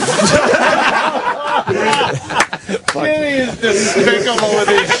 Jimmy is despicable with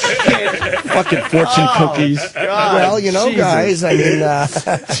his shit. fucking fortune cookies. Well, you know, Jesus. guys, I mean,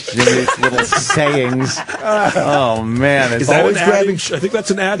 Jimmy's little sayings. Oh, man. It's Is that always an grabbing- adage? I think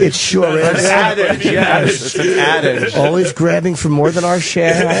that's an adage. it sure an is. adage. Yes, it's an adage. Always grabbing for more than our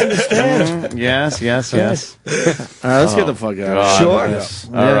share. I understand. Yes. All right, let's get the fuck out. God. Sure.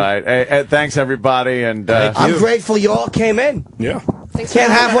 All right. Hey, thanks, everybody. And I'm grateful you all came in. Yeah. Thanks Can't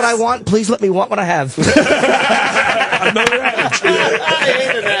for have having what I us. want. Please let me want what I have. Another adage. I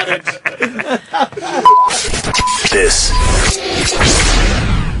hate an adage. This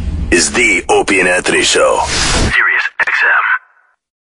is the Opie and Anthony Show. Sirius XM.